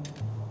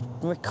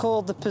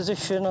 Record the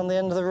position on the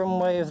end of the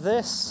runway of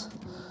this,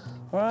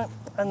 right?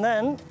 And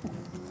then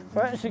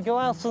we actually go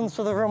out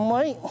onto the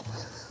runway,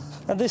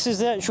 and this is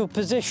the actual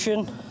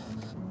position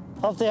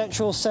of the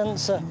actual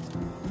sensor.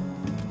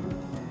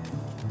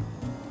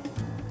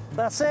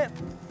 That's it.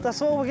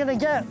 That's all we're going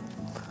to get.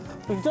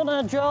 We've done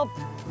our job.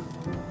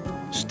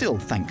 Still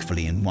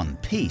thankfully in one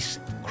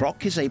piece,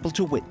 Croc is able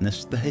to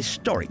witness the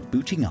historic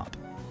booting up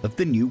of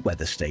the new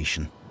weather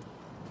station.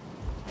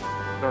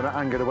 Don't want to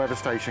anger the weather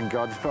station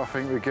gods, but I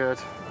think we're good.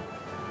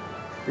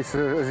 It's,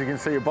 as you can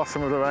see, a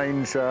bottom of the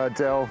range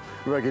Dell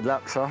rugged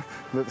laptop.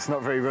 It's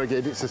not very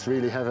rugged, it's just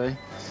really heavy.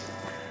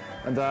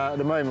 And at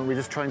the moment, we're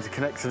just trying to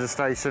connect to the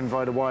station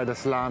via the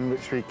wireless LAN,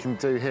 which we can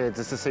do here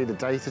just to see the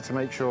data to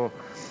make sure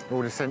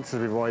all the sensors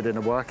we've wired in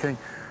are working.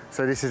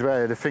 So this is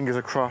where the fingers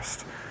are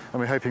crossed, and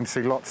we're hoping to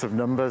see lots of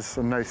numbers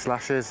and no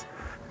slashes.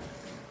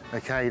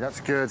 Okay, that's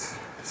good.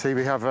 See,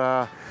 we have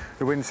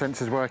the wind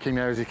sensors working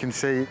now, as you can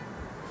see.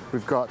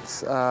 We've got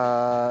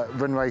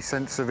runway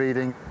sensor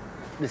reading.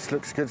 This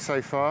looks good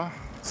so far,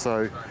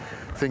 so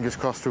fingers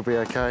crossed we'll be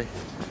okay.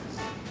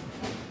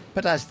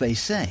 But as they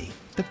say,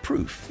 the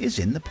proof is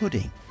in the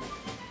pudding.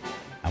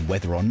 And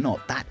whether or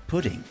not that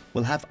pudding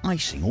will have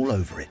icing all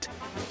over it.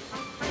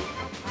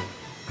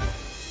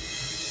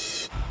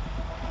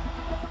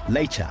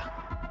 Later,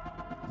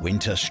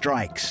 winter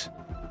strikes.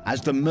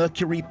 As the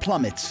mercury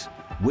plummets,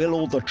 will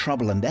all the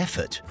trouble and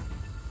effort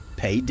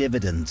pay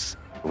dividends?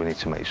 We need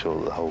to make sure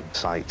that the whole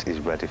site is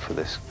ready for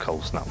this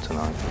cold snap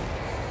tonight.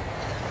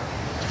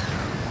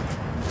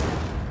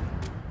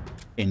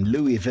 In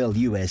Louisville,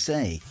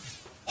 USA,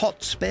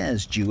 Hot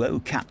Spares duo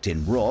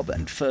Captain Rob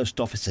and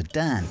First Officer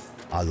Dan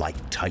are like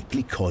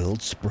tightly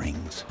coiled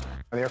springs.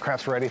 The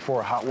aircraft's ready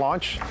for a hot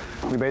launch.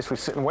 We basically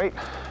sit and wait.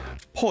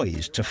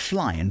 Poised to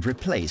fly and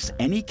replace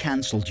any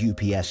cancelled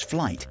UPS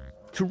flight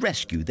to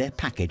rescue their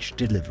package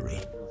delivery.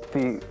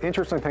 The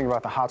interesting thing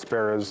about the Hot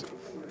Spare is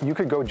you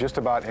could go just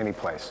about any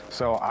place.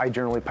 So I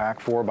generally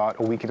pack for about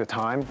a week at a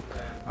time.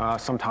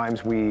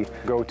 Sometimes we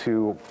go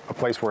to a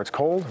place where it's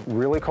cold,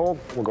 really cold.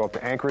 We'll go up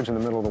to Anchorage in the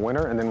middle of the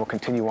winter, and then we'll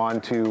continue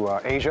on to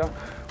Asia,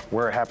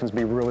 where it happens to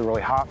be really,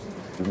 really hot.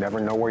 You never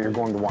know where you're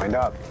going to wind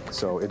up.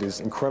 So it is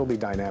incredibly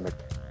dynamic.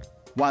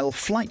 While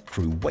flight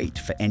crew wait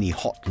for any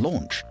hot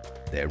launch,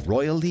 they're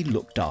royally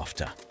looked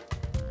after,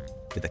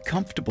 with a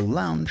comfortable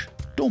lounge,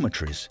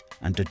 dormitories,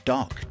 and a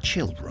dark,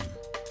 chilled room.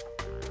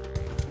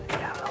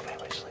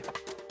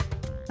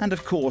 And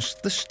of course,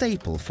 the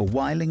staple for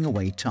whiling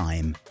away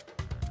time,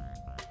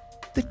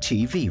 the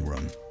TV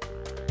room.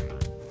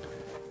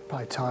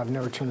 Probably tell I've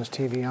never turned this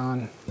TV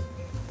on.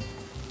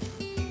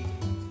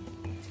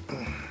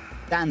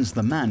 Dan's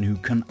the man who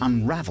can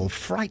unravel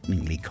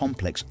frighteningly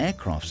complex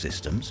aircraft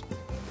systems.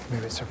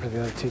 Maybe it's for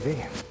the other TV.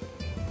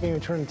 Can't even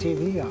turn the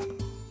TV on.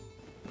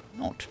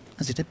 Not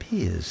as it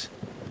appears,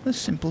 a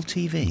simple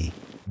TV.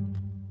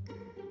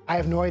 I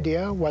have no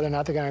idea whether or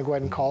not they're going to go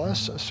ahead and call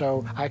us,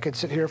 so I could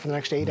sit here for the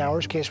next 8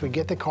 hours in case we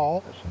get the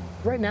call.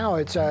 Right now,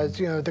 it's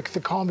you know, the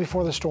calm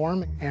before the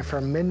storm, and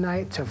from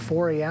midnight to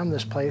 4 a.m.,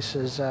 this place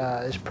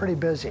is pretty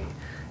busy.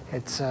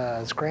 It's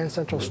Grand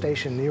Central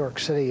Station, New York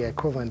City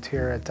equivalent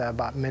here at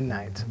about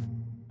midnight.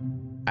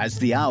 As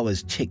the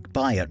hours tick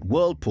by at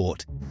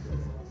Worldport,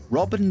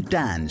 Rob and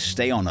Dan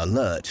stay on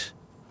alert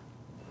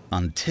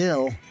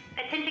until...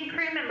 Attention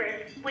crew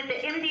members, with the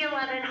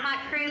MD-11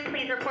 hot crew,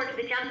 please report to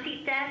the jump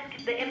seat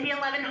desk. The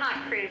MD-11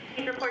 hot crew,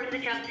 please report to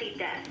the jump seat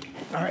desk.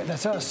 All right,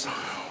 that's us.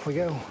 We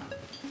go.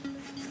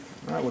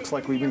 All right, looks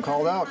like we've been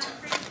called out.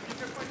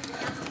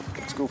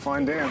 Let's go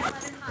find Dan.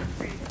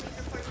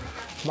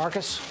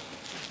 Marcus,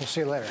 we'll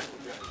see you later.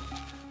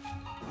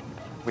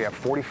 We have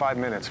 45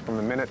 minutes from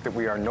the minute that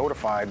we are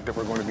notified that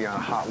we're going to be on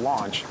a hot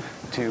launch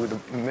to the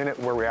minute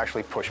where we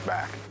actually push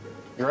back.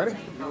 You ready?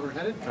 We're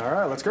headed. All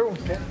right, let's go.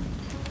 Okay.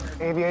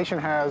 Aviation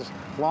has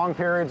long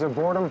periods of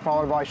boredom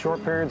followed by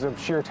short periods of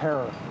sheer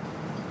terror.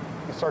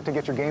 You start to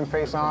get your game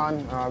face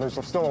on.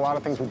 There's still a lot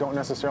of things we don't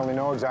necessarily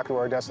know exactly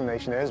where our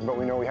destination is, but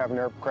we know we have an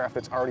aircraft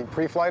that's already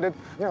pre-flighted.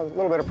 You know, a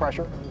little bit of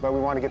pressure, but we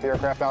want to get the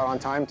aircraft out on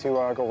time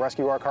to go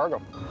rescue our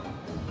cargo.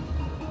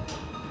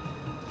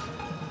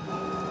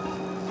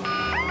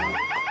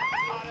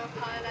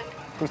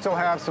 We still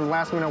have some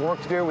last-minute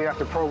work to do. We have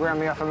to program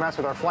the FMS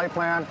with our flight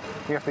plan.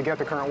 We have to get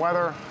the current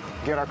weather,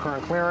 get our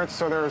current clearance.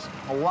 So there's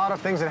a lot of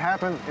things that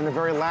happen in the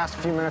very last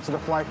few minutes of the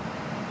flight.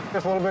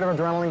 There's a little bit of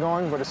adrenaline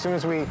going, but as soon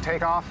as we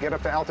take off, get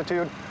up to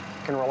altitude,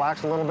 can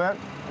relax a little bit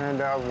and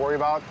worry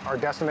about our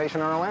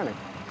destination and our landing.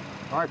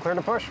 All right, clear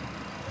to push,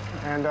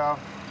 and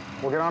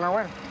we'll get on our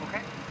way.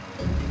 Okay.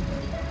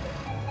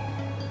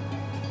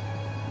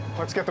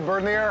 Let's get the bird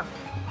in the air.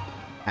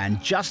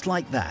 And just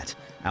like that,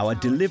 our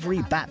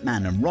delivery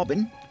Batman and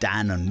Robin,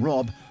 Dan and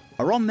Rob,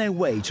 are on their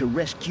way to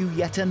rescue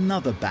yet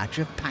another batch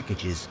of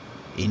packages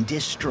in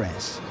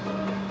distress.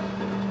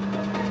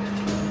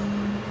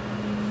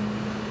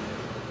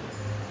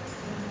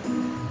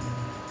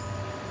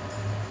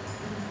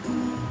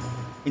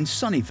 In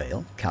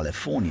Sunnyvale,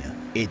 California,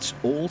 it's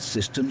all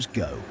systems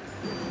go.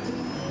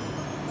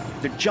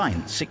 The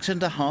giant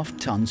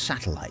 6.5-ton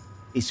satellite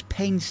is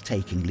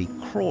painstakingly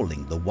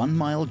crawling the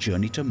 1-mile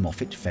journey to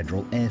Moffett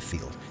Federal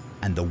Airfield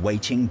and the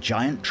waiting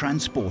giant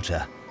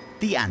transporter,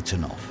 the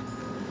Antonov.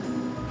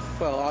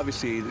 Well,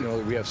 obviously, you know,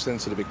 we have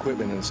sensitive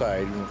equipment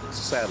inside. It's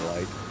a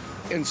satellite.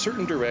 In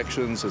certain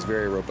directions, it's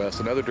very robust.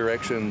 In other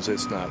directions,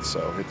 it's not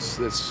so.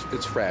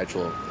 It's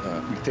fragile.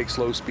 We take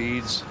slow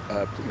speeds,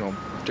 you know,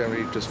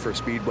 generally just for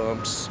speed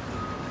bumps,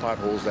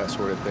 potholes, that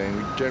sort of thing.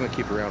 We generally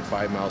keep around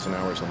 5 miles an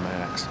hour as a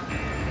max.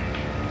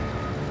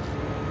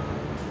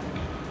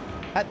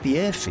 At the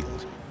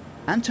airfield,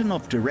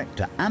 Antonov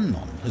director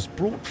Amnon has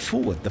brought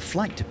forward the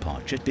flight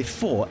departure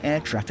before air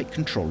traffic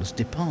controllers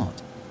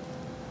depart.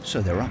 So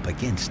they're up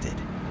against it.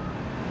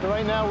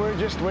 Right now, we're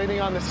just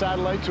waiting on the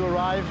satellite to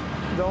arrive.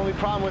 The only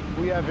problem with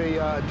we have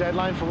a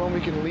deadline for when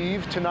we can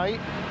leave tonight.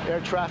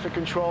 Air traffic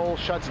control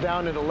shuts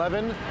down at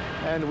 11,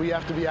 and we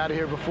have to be out of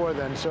here before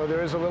then. So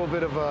there is a little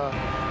bit of a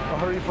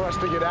hurry for us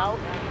to get out,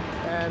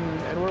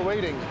 and we're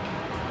waiting.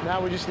 Now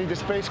we just need the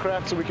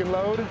spacecraft so we can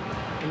load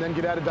and then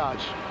get out of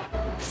Dodge.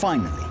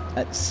 Finally,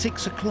 at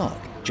 6 o'clock,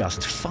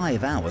 just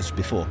 5 hours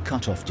before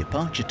cut-off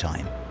departure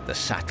time, the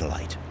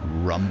satellite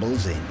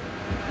rumbles in.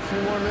 A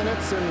few more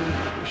minutes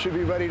and we should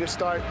be ready to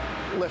start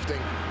lifting.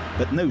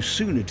 But no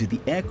sooner do the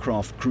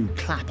aircraft crew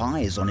clap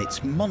eyes on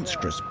its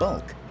monstrous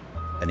bulk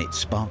than it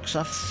sparks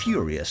a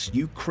furious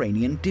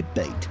Ukrainian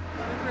debate.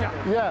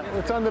 Yeah,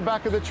 it's on the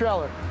back of the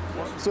trailer.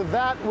 So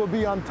that will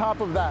be on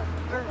top of that.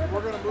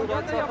 We're going to move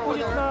our truck over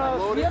there and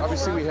load it.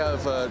 Obviously, we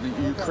have the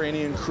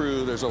Ukrainian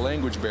crew. There's a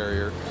language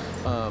barrier.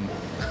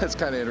 That's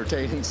kind of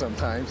entertaining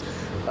sometimes.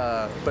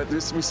 But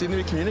we seem to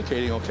be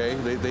communicating okay.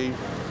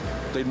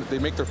 They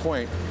make their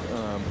point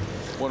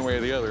one way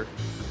or the other.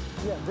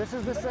 Yeah, this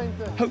is the same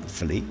thing.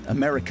 Hopefully,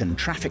 American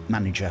traffic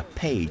manager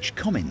Paige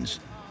Cummins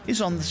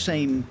is on the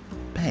same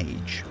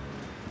page.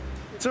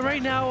 So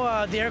right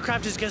now, the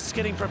aircraft is just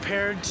getting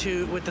prepared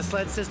with the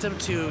sled system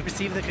to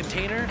receive the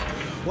container.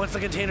 Once the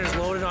container is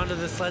loaded onto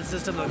the sled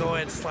system, they'll go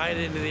ahead and slide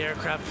it into the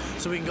aircraft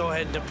so we can go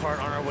ahead and depart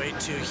on our way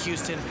to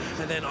Houston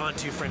and then on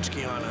to French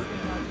Guiana.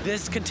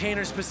 This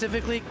container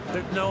specifically,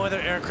 there's no other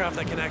aircraft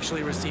that can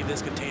actually receive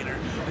this container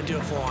and do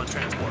a full-on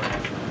transport.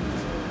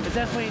 It's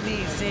definitely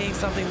neat seeing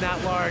something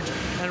that large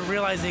and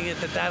realizing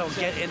that that'll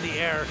get in the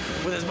air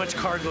with as much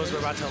cargo as we're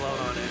about to load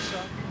on it.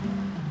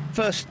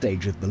 First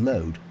stage of the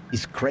load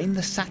is crane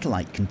the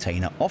satellite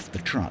container off the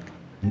truck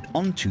and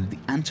onto the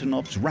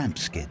Antonov's ramp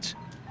skids,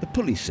 the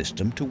pulley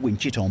system to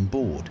winch it on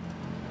board.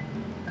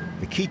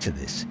 The key to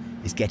this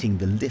is getting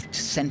the lift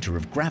center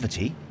of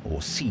gravity, or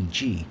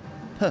CG,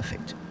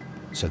 perfect,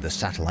 so the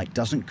satellite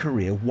doesn't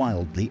career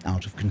wildly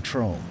out of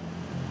control.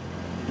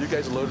 You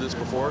guys loaded this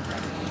before?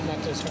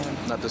 Not this one.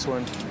 Not this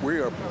one. We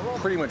are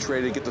pretty much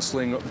ready to get the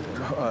sling,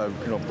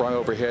 brung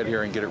overhead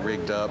here and get it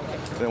rigged up.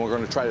 And then we're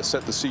going to try to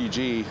set the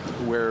CG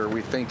where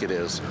we think it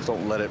is.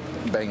 Don't let it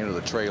bang into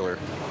the trailer.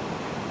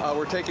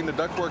 We're taking the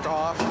ductwork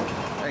off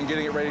and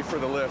getting it ready for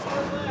the lift.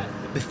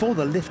 Before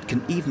the lift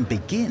can even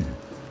begin,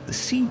 the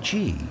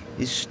CG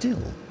is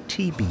still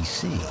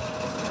TBC.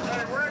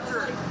 Hey,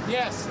 Richard.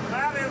 Yes.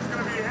 That end's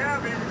going to be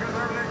heavy because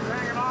everything's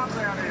hanging off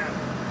that end.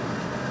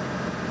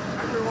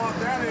 And we want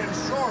that end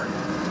short.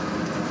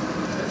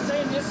 I'm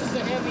saying this is the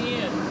heavy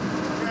end.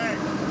 Okay.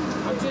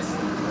 I'm just...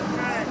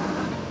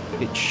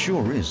 Okay. It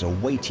sure is a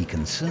weighty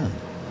concern.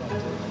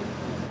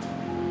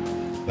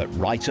 But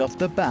right off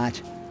the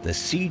bat, the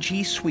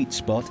CG sweet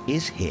spot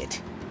is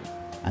hit,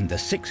 and the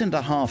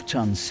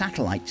 6.5-ton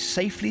satellite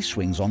safely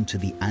swings onto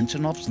the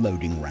Antonov's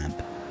loading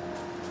ramp.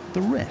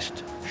 The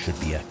rest should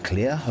be a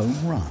clear home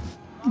run,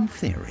 in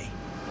theory.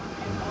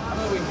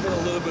 We hit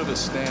a little bit of a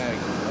snag,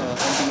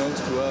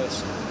 unbeknownst to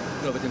us.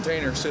 The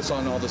container sits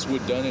on all this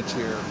wood dunnage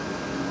here.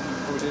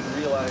 We didn't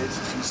realize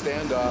some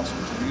standoffs,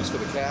 which are used for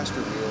the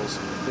caster wheels,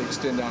 they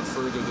extend down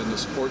further than the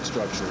support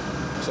structure.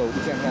 So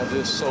we can't have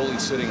this solely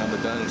sitting on the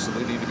dunnage, so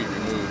they need to be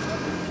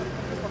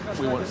removed.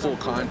 We want full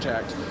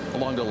contact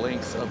along the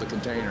length of the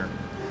container.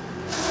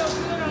 Real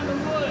good on the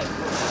wood.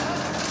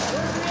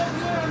 We're real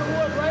good on the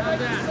wood, right like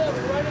you said,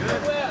 right at the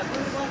web.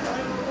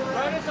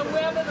 Right at the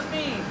web of the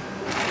beam.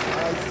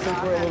 I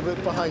think we're a little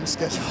bit behind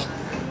schedule.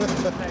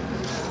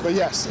 But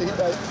yes, it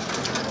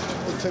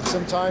took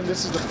some time.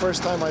 This is the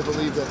first time I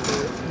believe that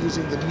they're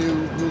using the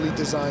newly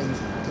designed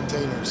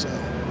container, so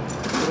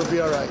it'll be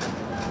all right.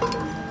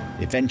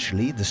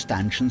 Eventually, the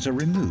stanchions are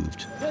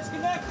removed,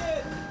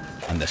 Disconnected.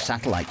 and the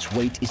satellite's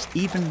weight is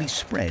evenly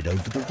spread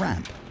over the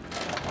ramp.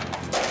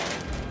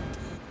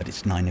 But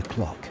it's 9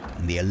 o'clock,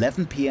 and the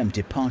 11 p.m.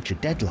 departure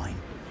deadline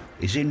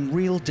is in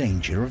real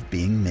danger of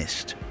being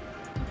missed.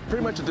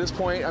 Pretty much at this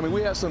point,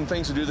 we have some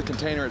things to do to the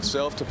container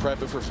itself to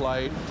prep it for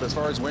flight. But as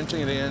far as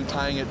winching it in,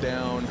 tying it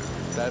down,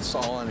 that's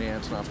all on the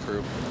Antonov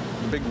crew.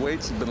 The big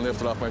weights have been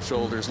lifted off my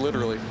shoulders,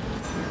 literally.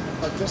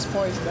 At this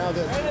point, now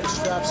that the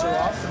straps are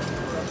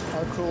off,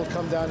 our crew will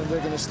come down and they're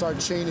going to start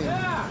chaining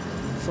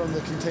from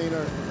the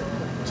container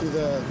to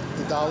the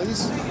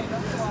dollies.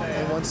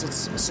 And once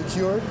it's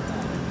secured,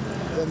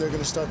 then they're going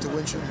to start to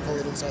winch it and pull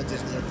it inside the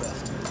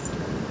aircraft.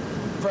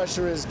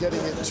 Pressure is getting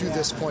it to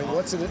this point.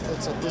 Once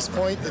it's at this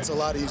point, it's a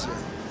lot easier.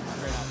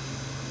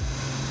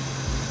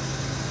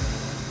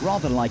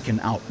 Rather like an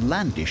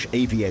outlandish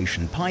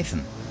aviation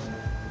python,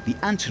 the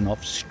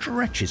Antonov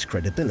stretches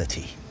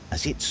credibility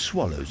as it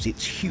swallows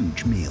its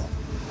huge meal.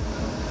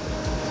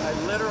 I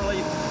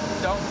literally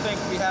don't think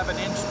we have an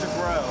inch to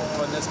grow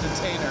on this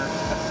container.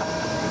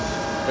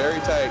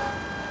 Very tight.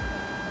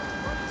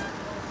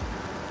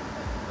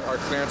 Our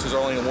clearances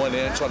are only 1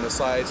 inch on the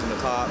sides and the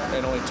top,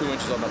 and only 2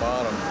 inches on the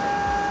bottom.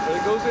 But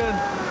it goes in.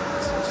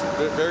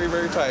 It's very,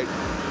 very tight.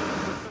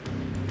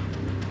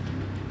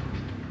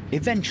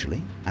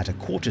 Eventually, at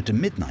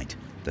 1:45,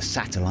 the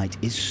satellite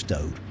is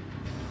stowed.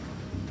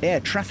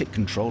 Air traffic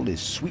control is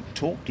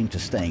sweet-talked into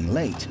staying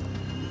late,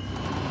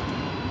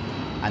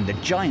 and the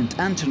giant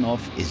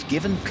Antonov is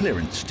given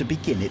clearance to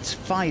begin its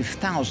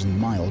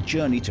 5,000-mile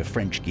journey to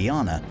French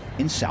Guiana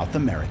in South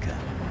America.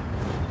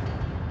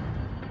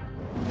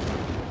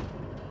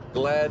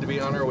 Glad to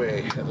be on our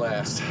way at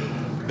last.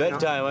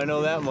 Bedtime, I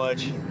know that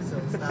much.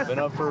 Been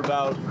up for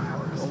about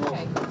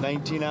almost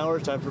 19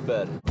 hours, time for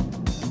bed.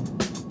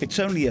 It's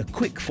only a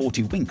quick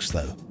 40 winks,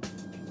 though.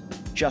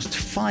 Just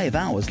 5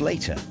 hours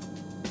later,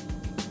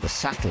 the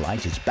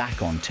satellite is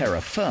back on terra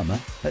firma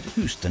at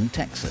Houston,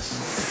 Texas.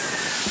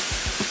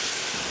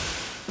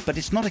 But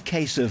it's not a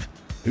case of,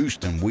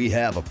 Houston, we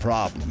have a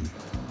problem.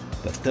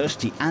 The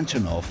thirsty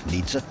Antonov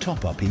needs a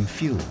top-up in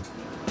fuel.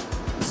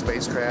 The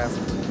spacecraft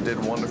did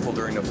wonderful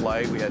during the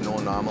flight. We had no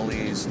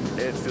anomalies.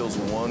 It feels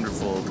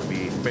wonderful to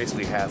be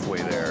basically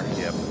halfway there.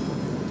 Yep.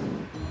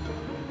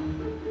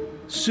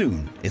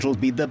 Soon, it'll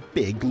be the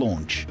big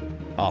launch.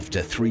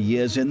 After 3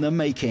 years in the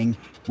making,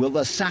 will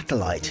the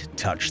satellite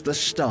touch the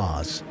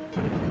stars?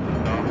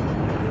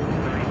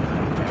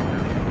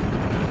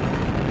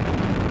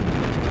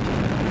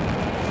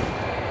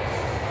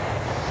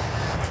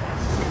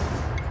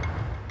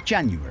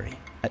 January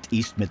at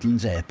East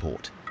Midlands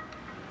Airport.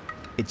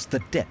 It's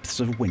the depths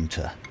of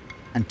winter,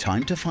 and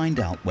time to find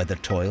out whether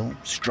toil,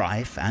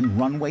 strife, and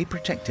runway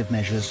protective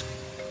measures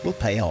will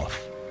pay off.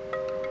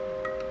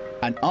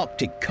 An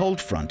Arctic cold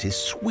front is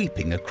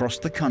sweeping across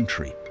the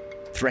country,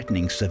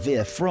 threatening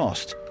severe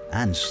frost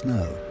and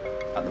snow.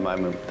 At the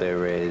moment,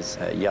 there is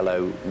a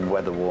yellow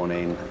weather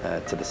warning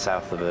to the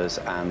south of us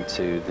and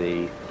to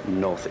the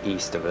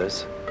northeast of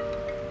us.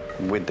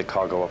 With the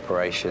cargo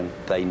operation,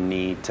 they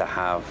need to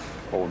have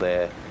all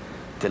their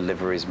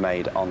deliveries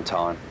made on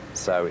time.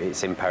 So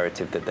it's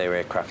imperative that their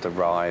aircraft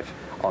arrive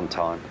on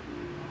time.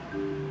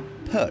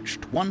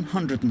 Perched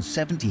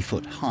 170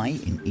 foot high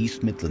in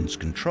East Midlands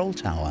Control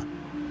Tower.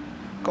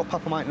 Got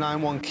Papa Mike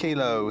 91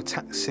 Kilo,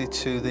 taxi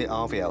to the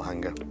RVL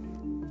hangar.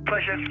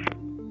 Pleasure.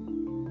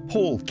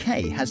 Paul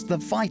Kay has the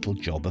vital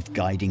job of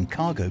guiding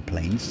cargo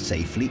planes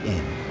safely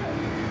in.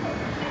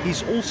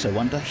 He's also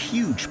under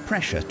huge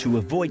pressure to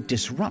avoid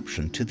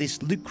disruption to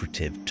this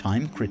lucrative,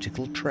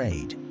 time-critical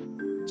trade.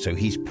 So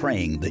he's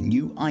praying the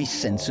new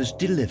ice sensors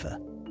deliver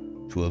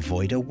to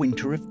avoid a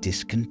winter of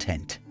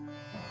discontent.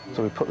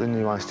 So we put the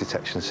new ice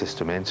detection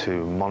system in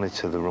to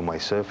monitor the runway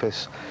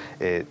surface.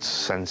 It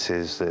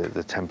senses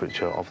the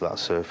temperature of that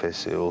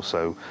surface. It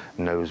also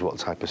knows what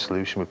type of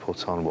solution we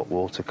put on, what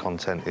water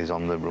content is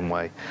on the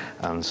runway,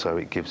 and so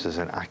it gives us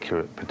an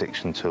accurate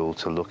prediction tool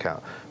to look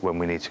at when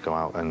we need to go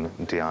out and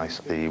de-ice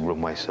the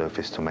runway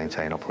surface to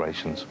maintain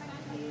operations.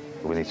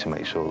 We need to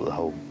make sure that the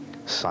whole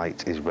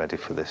site is ready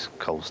for this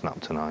cold snap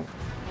tonight.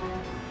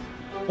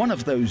 One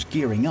of those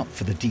gearing up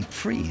for the deep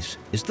freeze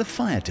is the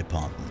fire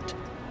department.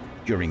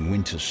 During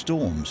winter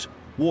storms,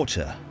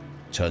 water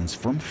turns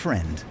from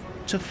friend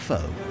to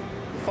foe.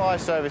 The fire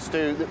service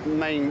do the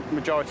main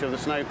majority of the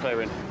snow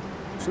clearing.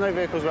 Snow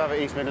vehicles we have at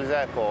East Midlands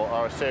Airport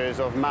are a series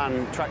of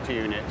manned tractor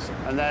units,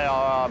 and they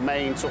are our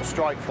main sort of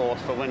strike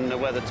force for when the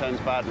weather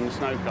turns bad and the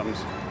snow comes.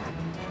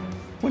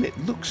 Well, it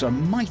looks a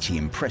mighty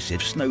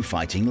impressive snow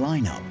fighting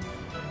lineup.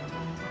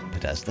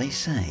 But as they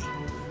say,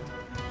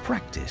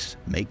 practice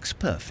makes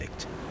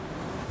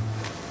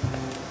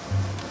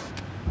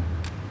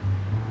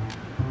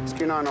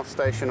SQ9 off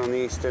station on the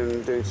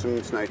eastern doing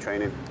some snow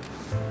training.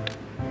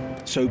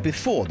 So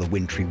before the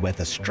wintry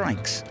weather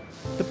strikes,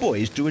 the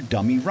boys do a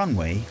dummy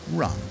runway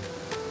run.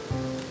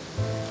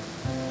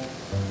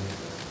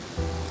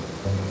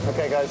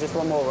 OK, guys, just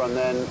one more run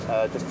then,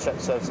 just check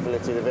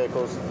serviceability of the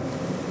vehicles.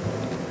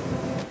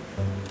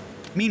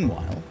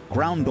 Meanwhile,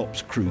 ground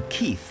ops crew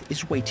Keith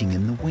is waiting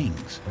in the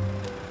wings.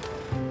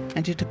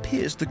 And it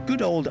appears the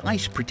good old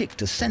ice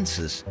predictor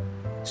sensors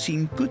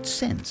seem good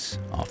sense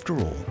after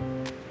all.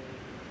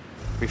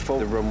 Before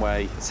the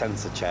runway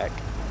sensor check,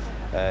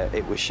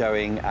 it was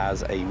showing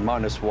as a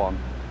 -1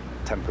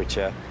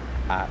 temperature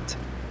at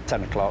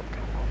 10 o'clock,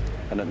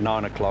 and at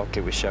 9 o'clock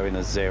it was showing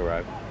as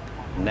 0.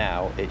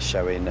 Now it's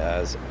showing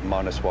as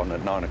 -1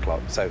 at 9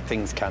 o'clock, so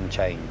things can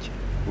change.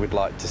 We'd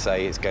like to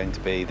say it's going to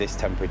be this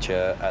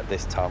temperature at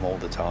this time all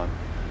the time.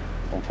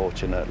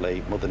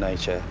 Unfortunately, Mother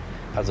Nature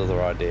has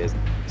other ideas,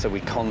 so we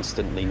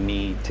constantly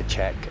need to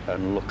check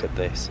and look at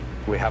this.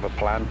 We have a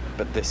plan,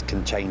 but this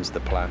can change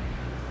the plan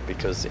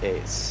because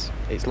it's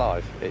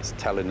live. It's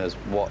telling us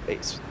what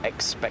it's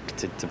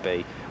expected to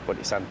be, what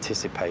it's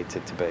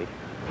anticipated to be.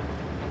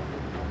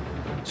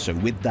 So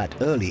with that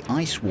early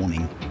ice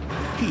warning,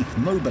 Keith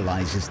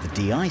mobilizes the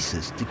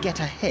de-icers to get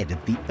ahead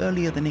of the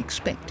earlier than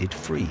expected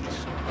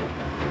freeze.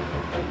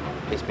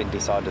 It's been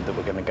decided that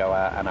we're going to go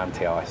out and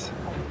anti-ice.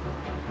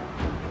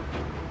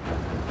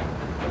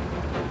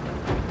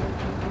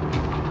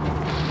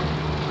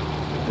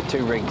 The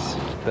two rigs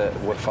that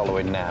we're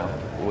following now,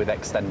 with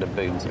extended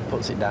booms, it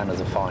puts it down as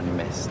a fine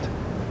mist.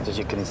 As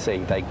you can see,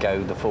 they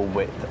go the full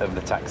width of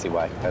the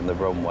taxiway and the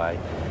runway.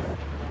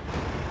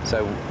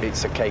 So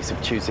it's a case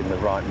of choosing the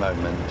right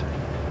moment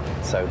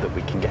so that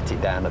we can get it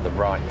down at the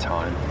right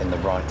time in the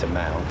right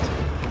amount.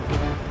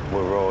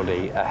 We're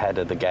already ahead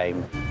of the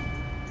game.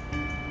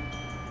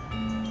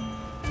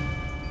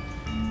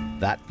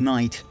 That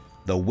night,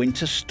 the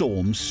winter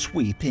storms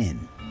sweep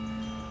in.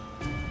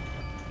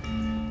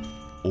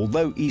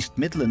 Although East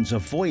Midlands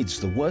avoids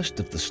the worst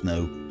of the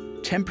snow,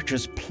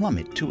 temperatures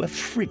plummet to a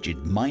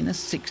frigid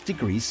 -6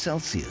 degrees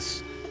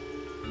Celsius.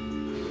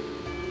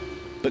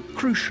 But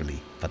crucially,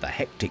 for the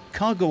hectic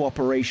cargo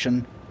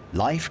operation,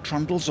 life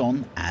trundles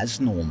on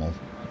as normal.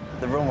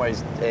 The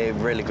runway's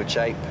in really good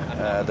shape.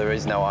 There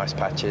is no ice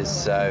patches,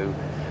 so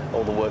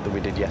all the work that we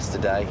did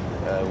yesterday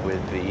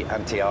with the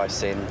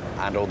anti-icing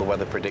and all the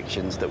weather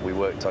predictions that we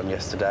worked on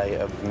yesterday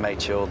have made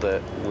sure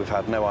that we've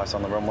had no ice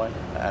on the runway,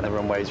 and the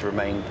runways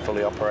remain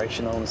fully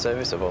operational and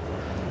serviceable,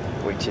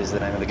 which is the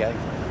name of the game.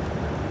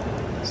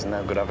 It's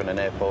no good having an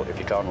airport if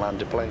you can't land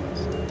your planes.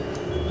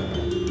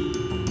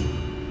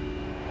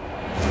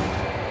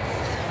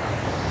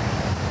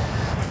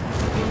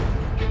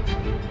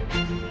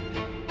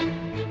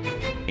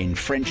 In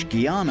French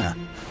Guiana,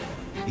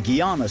 the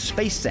Guiana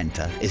Space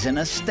Center is in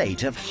a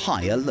state of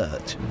high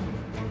alert.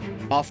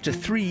 After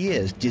 3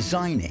 years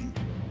designing,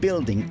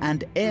 building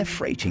and air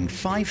freighting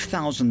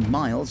 5,000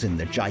 miles in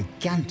the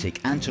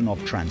gigantic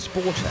Antonov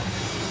transporter,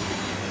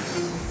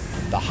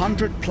 the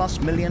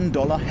 $100+ million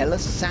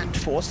Hellas-Sat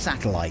 4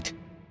 satellite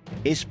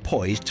is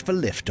poised for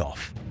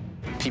liftoff.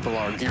 People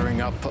are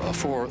gearing up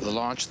for the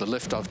launch, the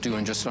liftoff due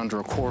in just under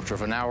a quarter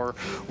of an hour.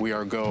 We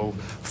are go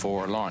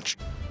for launch.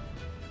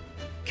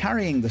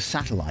 Carrying the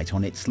satellite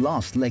on its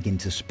last leg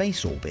into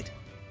space orbit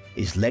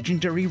is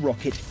legendary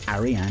rocket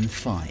Ariane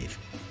 5,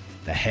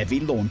 the heavy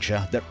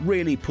launcher that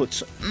really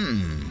puts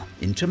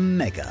into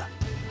mega.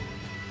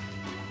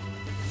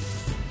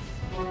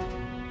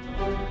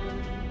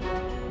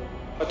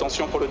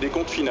 Attention pour le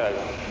décompte final.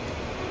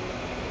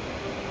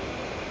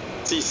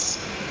 6,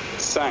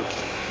 5,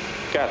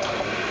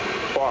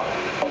 4,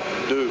 3,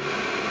 2,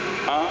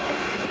 1.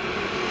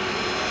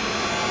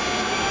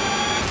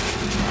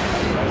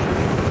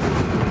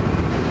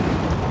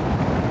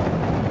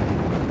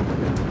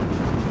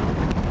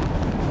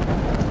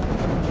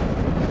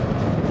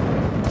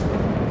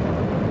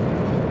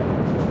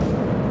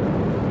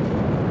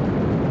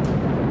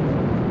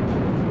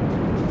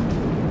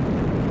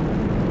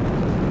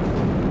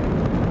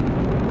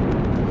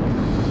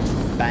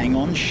 Bang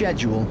on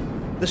schedule,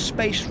 the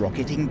space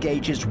rocket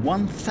engages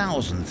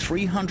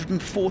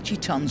 1,340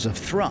 tons of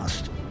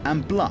thrust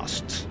and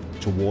blasts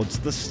towards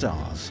the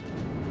stars,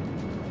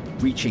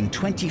 reaching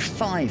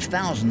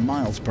 25,000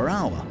 miles per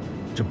hour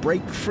to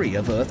break free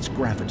of Earth's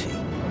gravity.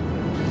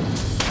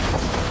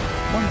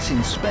 Once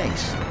in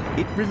space,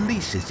 it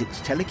releases its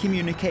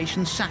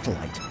telecommunications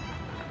satellite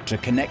to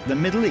connect the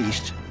Middle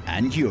East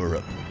and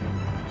Europe.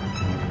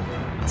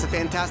 It's a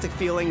fantastic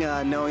feeling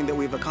knowing that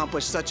we've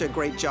accomplished such a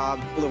great job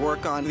to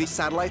work on these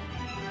satellites.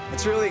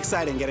 It's really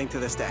exciting getting to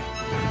this day.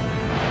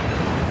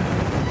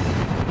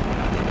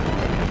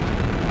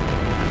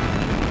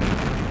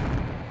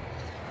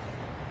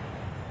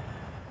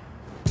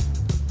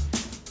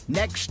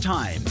 Next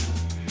time,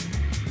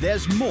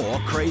 there's more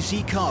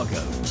crazy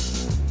cargo,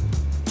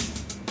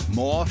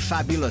 more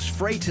fabulous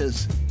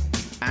freighters,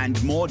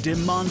 and more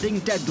demanding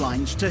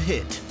deadlines to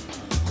hit,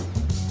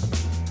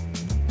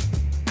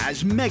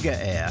 as Mega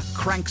Air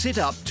cranks it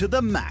up to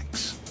the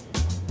max.